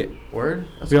signed it. Word?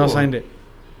 That's We all cool. signed it.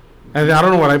 And I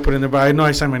don't know what I put in there, but I know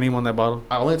I signed my name on that bottle.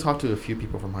 I only talked to a few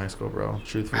people from high school, bro.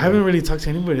 Truthfully. I haven't really talked to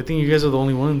anybody. I think you guys are the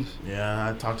only ones. Yeah,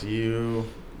 I talked to you.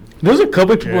 There's a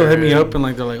couple of people that hit me Jared. up and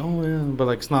like they're like, oh yeah, but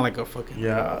like it's not like a fucking.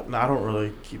 Yeah, no, I don't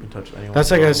really keep in touch with anyone.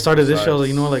 That's like bro, I started this show. I was like,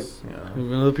 you know what, like yeah.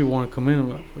 when other people want to come in, I'm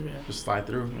like, yeah, Just slide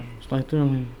through. slide through. I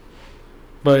mean,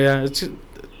 but yeah, it's just,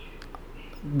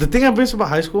 the thing I miss about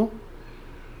high school.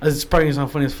 It's probably not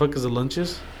funny as fuck as the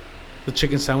lunches, the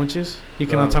chicken sandwiches. You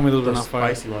cannot tell me those were not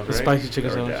fire. Spicy ones, The right? spicy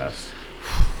chicken They were sandwiches. gas.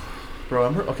 Bro,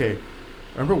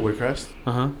 remember Woodcrest?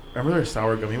 Uh huh. Remember their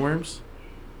sour gummy worms?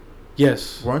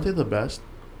 Yes. Weren't they the best?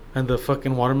 And the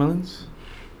fucking watermelons.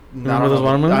 No, Remember those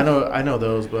watermelons? I know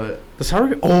those, but The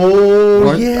sour.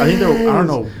 Oh yeah. I think I don't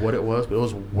know what it was, but it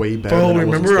was way better Bro, than it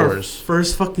was in remember our stores.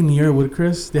 first fucking year at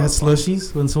Woodcrest? They had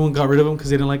slushies when someone got rid of them because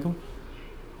they didn't like them,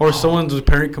 or someone's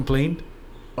parent complained.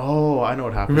 Oh, I know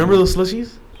what happened. Remember those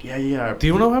slushies? Yeah. Do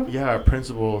you know what happened? Yeah, our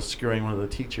principal screwing one of the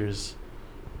teachers.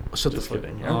 Shut Just the fuck.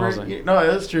 kidding. Oh, I was Remember? like-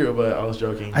 No, that's true, but I was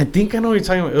joking. I think I know what you're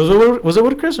talking about. Was it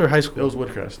Woodcrest or high It school? was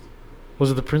Woodcrest. Was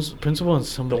it the principal and The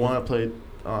somebody? one that played,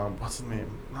 what's his name?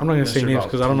 I'm not gonna say Mr. names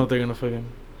because I don't know if Valentine. they're gonna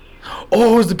fucking.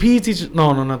 Oh, it was the PE teacher.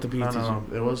 No, not the PE teacher. No.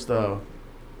 It was the.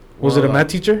 Was it a math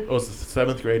teacher? It was the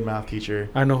 7th grade math teacher.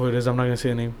 I know who it is. I'm not gonna say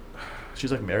the name.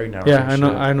 She's like married now. or Yeah, some I know.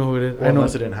 shit. I know who it is. Well, I know.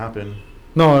 unless it didn't happen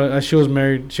No, she was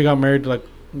married. She got married like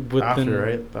within. after,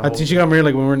 right? I think she got married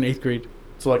like when we were in 8th grade.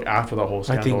 So like after the whole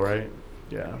scandal, think. right?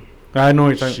 Yeah. I know what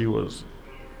you're talking. She was.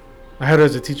 I had her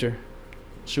as a teacher.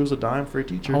 She was a dime for a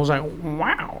teacher. I was like,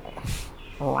 wow.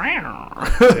 Wow.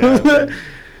 Yeah.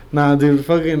 Nah, dude,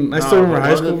 fucking. I Nah, still remember but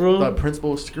high one of school, bro. The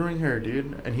principal was screwing her,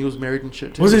 dude, and he was married and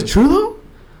shit too. Was it true though?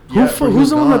 Yeah,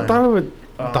 Who's the one that thought of it?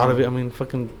 Um, Thought of it. I mean,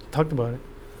 fucking talked about it.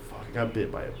 Fuck, I got bit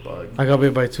by a bug. I got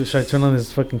bit by 2. Should I turn on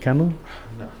this fucking candle?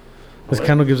 No. This What?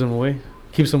 candle gives them away.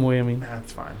 Keeps them away. I mean,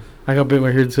 That's fine. I got bit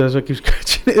right here, so that's why I keep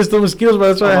scratching. It's the mosquitoes, but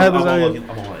that's why I had this. I'm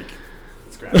gonna like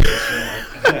scratch this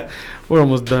shit, like, We're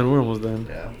almost done.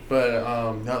 yeah, but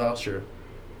no, that was true.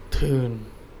 Dude.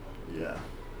 Yeah.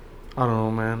 I don't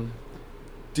know, man.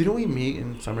 Didn't we meet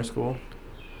in summer school?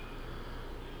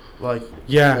 Like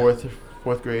Yeah.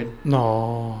 fourth grade?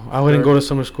 No, I wouldn't go to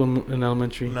summer school in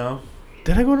elementary. No.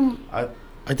 Did I go to?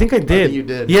 I think I did. I think you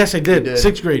did. Yes, I did. You did.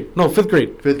 6th grade. No, 5th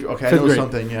grade. Fifth. Okay, Fifth I know grade.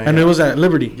 something. Yeah. And it was at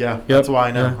Liberty. Yeah. Yep. That's why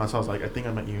I know. Yeah. That's why I was like, I think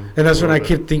I met you. And that's when I keep.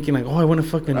 kept thinking like, oh, I want to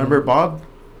fucking. Remember Bob?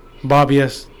 Bob,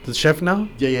 yes, the chef now.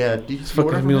 Yeah. Do you His order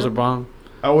fucking from meals are him? bomb.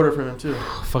 I ordered from him too.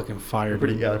 Fucking fire.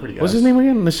 Pretty. Dude. Yeah, they're pretty guys. What's his name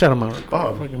again? Let's shout him out.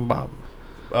 Bob. Fucking Bob.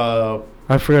 Uh,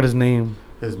 I forgot his name.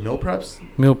 his meal preps.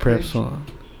 Meal preps.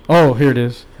 Oh, here it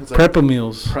is. It's like Preppa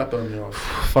meals. Preppa meals.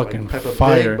 Fucking like Peppa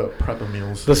fire. Pig, but Preppa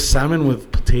meals. The salmon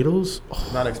with potatoes. Oh,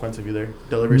 Not expensive either.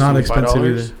 Delivery not $5. expensive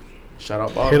either. Shout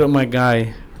out Bob. Hit up my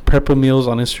guy. Preppa meals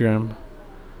on Instagram.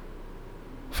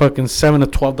 Fucking $7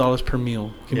 to $12 per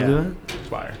meal. Can you do that?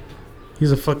 Fire.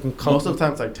 He's a fucking college. Most of the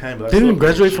time it's like 10. But that's Didn't he still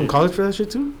graduate shit. from college for that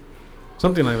shit too?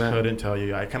 Something like I that. couldn't tell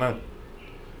you. I kind of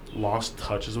lost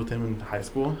touches with him in high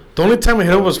school. The only time I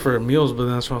hit him was for meals, but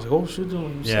then that's when I was like, oh shit.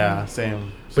 Dude, Yeah,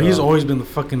 same. But he's So, always been the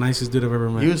fucking nicest dude I've ever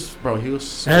met. He was.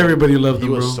 So, Everybody loved he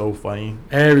him, was bro. so funny.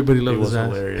 Everybody loved He his was ass.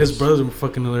 hilarious. His brothers were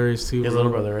fucking hilarious too. His bro.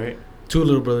 little brother, right? 2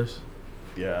 little brothers.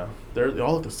 Yeah, they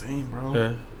all look the same, bro.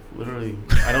 Yeah. Literally,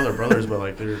 I know they're brothers, but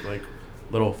like they're like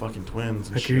little fucking twins.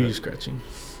 And I can hear you shit. scratching.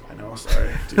 I know. Sorry,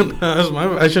 dude. That's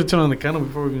I should turn on the candle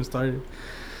before we even started.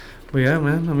 But yeah,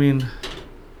 man. I mean,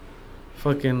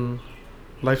 fucking,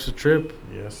 life's a trip.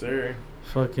 Yes, sir.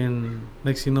 Fucking,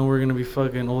 next thing you know, we're gonna be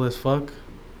fucking old as fuck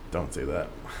Don't say that.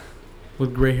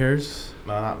 with gray hairs.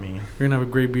 No, not me. You're gonna have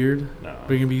a gray beard. No.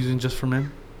 We're gonna be using just for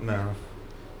men. No.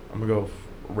 I'm gonna go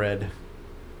red.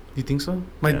 You think so?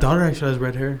 My Yeah. daughter actually has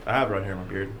red hair. I have red hair in my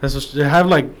beard. That's what I have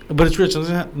but it's rich. It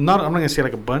doesn't have, not I'm not gonna say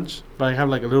like a bunch, but I have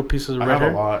like a little pieces of I red have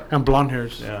hair a lot. and blonde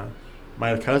hairs. Yeah.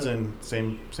 My cousin,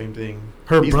 same thing.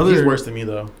 Her He's brother, worse than me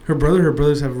though. her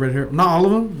brothers have red hair. Not all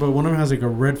of them, but one of them has like a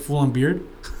red full-on beard,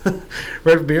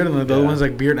 red beard, and the other Yeah. one's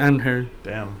like beard and hair.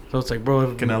 Damn. So it's like,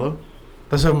 bro, Canelo?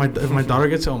 That's how if my daughter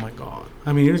gets it. Oh my god.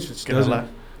 I mean, it just doesn't. Canela?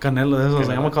 Canela. That's what I was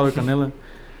like. I'm Canela. gonna call her Canela.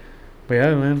 But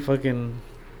yeah, man, fucking.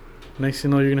 Next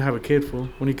thing you know, you're gonna have a kid, fool.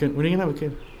 When are you gonna have a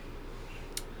kid?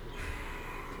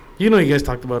 You know, you guys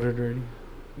talked about it already.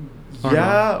 Or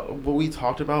Yeah, what we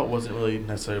talked about wasn't really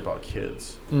necessarily about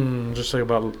kids. Just like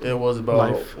about. It was about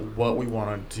Life. what we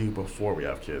want to do before we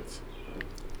have kids.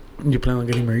 You plan on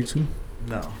getting married soon?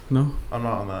 No, No. I'm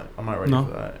not on that. I'm not ready No.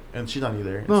 for that. And she's not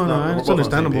either. No, we're it's both on the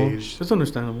same understandable. page. It's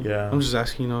understandable. Yeah. I'm just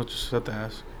asking, just have to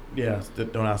ask. Yeah,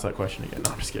 don't ask that question again.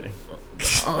 No, I'm just kidding.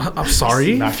 I'm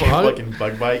sorry. Not your Fuck. fucking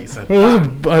bug bite. You said.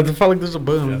 I felt like there's a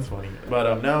bug. That's funny.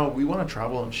 But no, we want to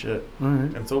travel and shit. All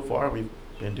right. And so far, we've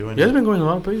been doing. You guys it. been going a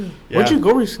lot of places. Yeah. Where'd you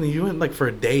go recently? You went like for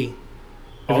a day. If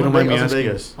I you was don't mind me in asking.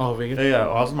 Vegas. Oh, Vegas. Yeah,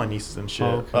 I was with my nieces and shit.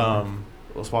 Oh, okay.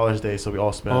 It was Father's Day, so we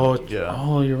all spent. Yeah.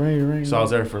 Oh, you're right. So I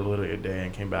was there for literally a day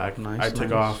and came back. Nice, I took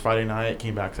nice. off Friday night,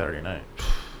 came back Saturday night.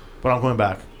 But I'm going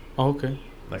back Oh, okay.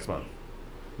 next month.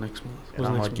 Next month. And What's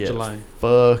I'm next gonna month? get July.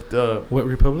 fucked up. What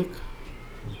Republic?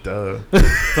 Duh.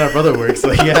 That's how my brother works.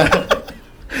 Like, yeah.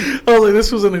 I was like,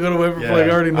 this was gonna go to Wet Republic. I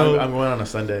already know. I'm going on a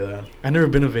Sunday though. I never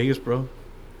been to Vegas, bro.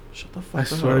 Shut the fuck I up.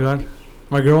 swear to God.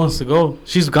 My girl wants to go.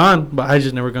 She's gone, but I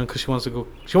just never gone because she wants to go.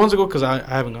 She wants to go because I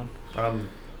haven't gone.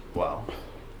 Wow.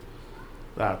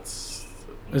 That's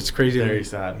It's crazy. to very me.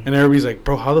 sad. And everybody's like,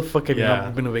 bro, how the fuck have you Yeah.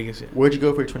 not been to Vegas yet? Where'd you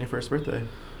go for your 21st birthday?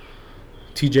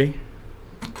 TJ?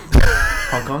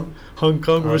 Hong Kong? Hong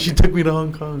Kong, bro. Okay. She took me to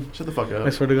Hong Kong. Shut the fuck up. I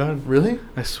swear to God. Really?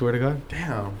 I swear to God.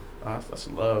 Damn. That's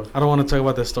love. I don't want to talk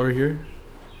about that story here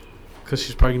because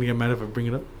she's probably going to get mad if I bring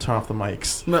it up. Turn off the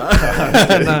mics. No, just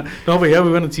kidding. no, but yeah,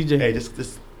 we went to TJ. Hey, just the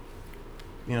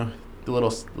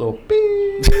little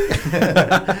beep.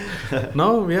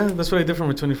 No, yeah, that's what I did for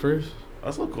my 21st.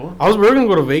 That's so cool. We were going to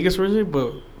go to Vegas originally,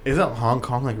 but Isn't Hong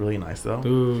Kong like really nice though?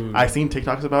 dude. I've seen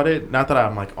TikToks about it. Not that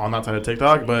I'm like on that side of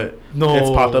TikTok, but No. it's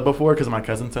popped up before because my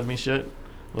cousin sends me shit.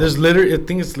 There's literally, I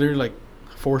think it's literally like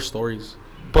 4 stories.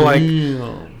 But like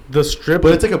Damn. the strip.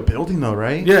 But it's like a building though,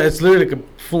 right? Yeah, it's literally like a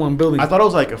full on building. I thought it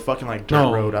was like a fucking like dirt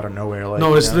No. road out of nowhere. Like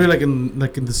No, it's you know? literally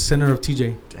like in the center of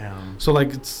TJ. Damn. So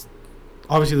like it's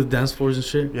obviously the dance floors and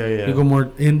shit. Yeah. You go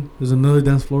more in. There's another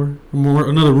dance floor,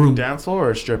 another room. Dance floor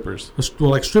or strippers? Well,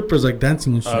 like strippers, like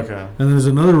dancing and shit. Okay. And then there's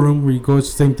another room where you go.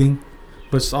 It's the same thing,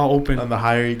 but it's all open. And the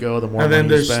higher you go, the more And then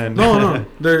money you there's spend. no.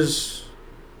 There's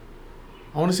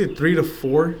I want to say 3 to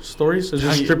 4 stories. There's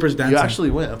just Yeah, strippers dancing. You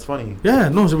actually went. That's funny. Yeah,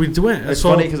 no. So we went. It's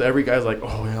funny because every guy's like,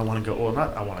 "Oh yeah, I want to go." Well,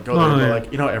 not I want to go No, there, no,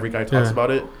 but yeah. like every guy talks Yeah. about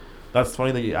it. That's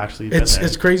funny that you actually. Been It's there.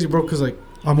 it's crazy, bro. Because like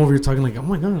I'm over here talking like, oh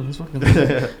my god, that's fucking.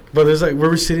 But there's like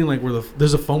we're sitting like where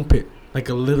there's a foam pit, like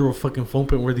a literal fucking foam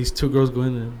pit where these 2 girls go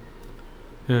in and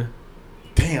yeah.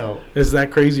 Damn. It's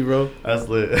that crazy, bro. That's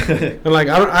lit. And like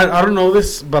I don't know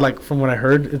this, but like from what I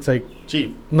heard, it's like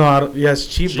Cheap. no, I don't, yeah, it's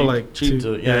cheap, but like cheap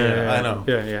to yeah, I know.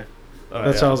 Yeah. Oh,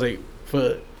 That's yeah. why I was like,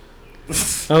 fuck.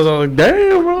 I was all like,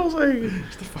 damn, bro. I was like,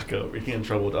 Shut the fuck up. You're getting in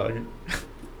trouble, dog.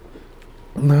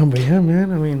 no, but yeah,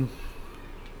 man. I mean,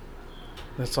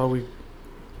 that's all we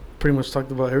pretty much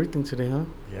talked about everything today, huh?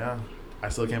 Yeah. I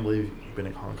still can't believe you've been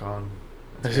in Hong Kong.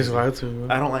 That's just wild to me,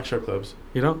 bro. I don't like strip clubs.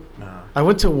 You know? Nah. I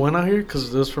went to one out here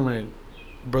because it was for my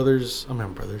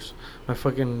my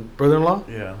fucking brother-in-law.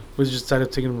 Yeah. We just decided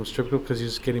to take him to a strip club because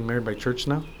he's getting married by church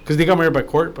now. Because they got married by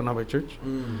court, but not by church.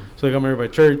 So they got married by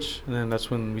church, and then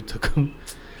that's when we took him.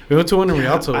 We went to one in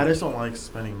Rialto. I just don't like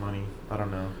spending money. I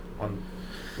don't know, on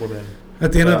women.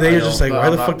 At the end of the day, you're just like, why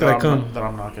the fuck did I come? That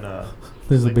I'm not gonna.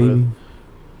 There's a sleep baby. with.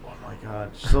 Oh my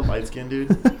god, she's so light skinned, dude.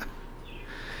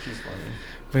 She's funny.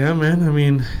 But yeah, man. I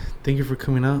mean, thank you for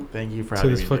coming out Thank you for to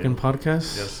having this me, fucking dude.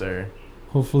 podcast. Yes, sir.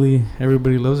 Hopefully,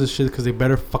 Everybody loves this shit because they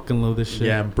better fucking love this shit.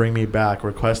 Yeah, and bring me back.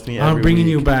 Request me. I'm every bringing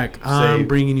week. you back. I'm Say,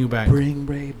 bring you back. Bring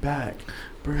Ray back.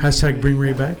 Hashtag bring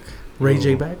Ray back. Ray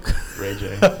J Ooh. back. Ray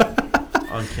J.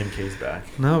 On Kim K's back.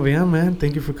 No, but yeah, man.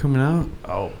 Thank you for coming out.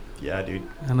 Oh yeah, dude.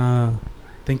 And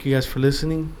thank you guys for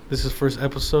listening. This is first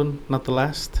episode, not the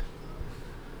last.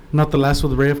 Not the last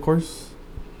with Ray, of course.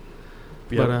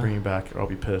 Yeah, But, bring me back, or I'll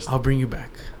be pissed. I'll bring you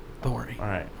back. Don't worry. All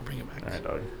right. I'll bring you back. All right,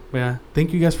 dog. But yeah,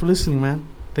 thank you guys for listening, man.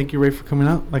 Thank you, Ray, for coming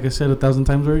out. Like I said 1,000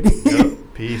 times already. Yep.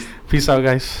 Peace. Peace out,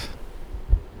 guys.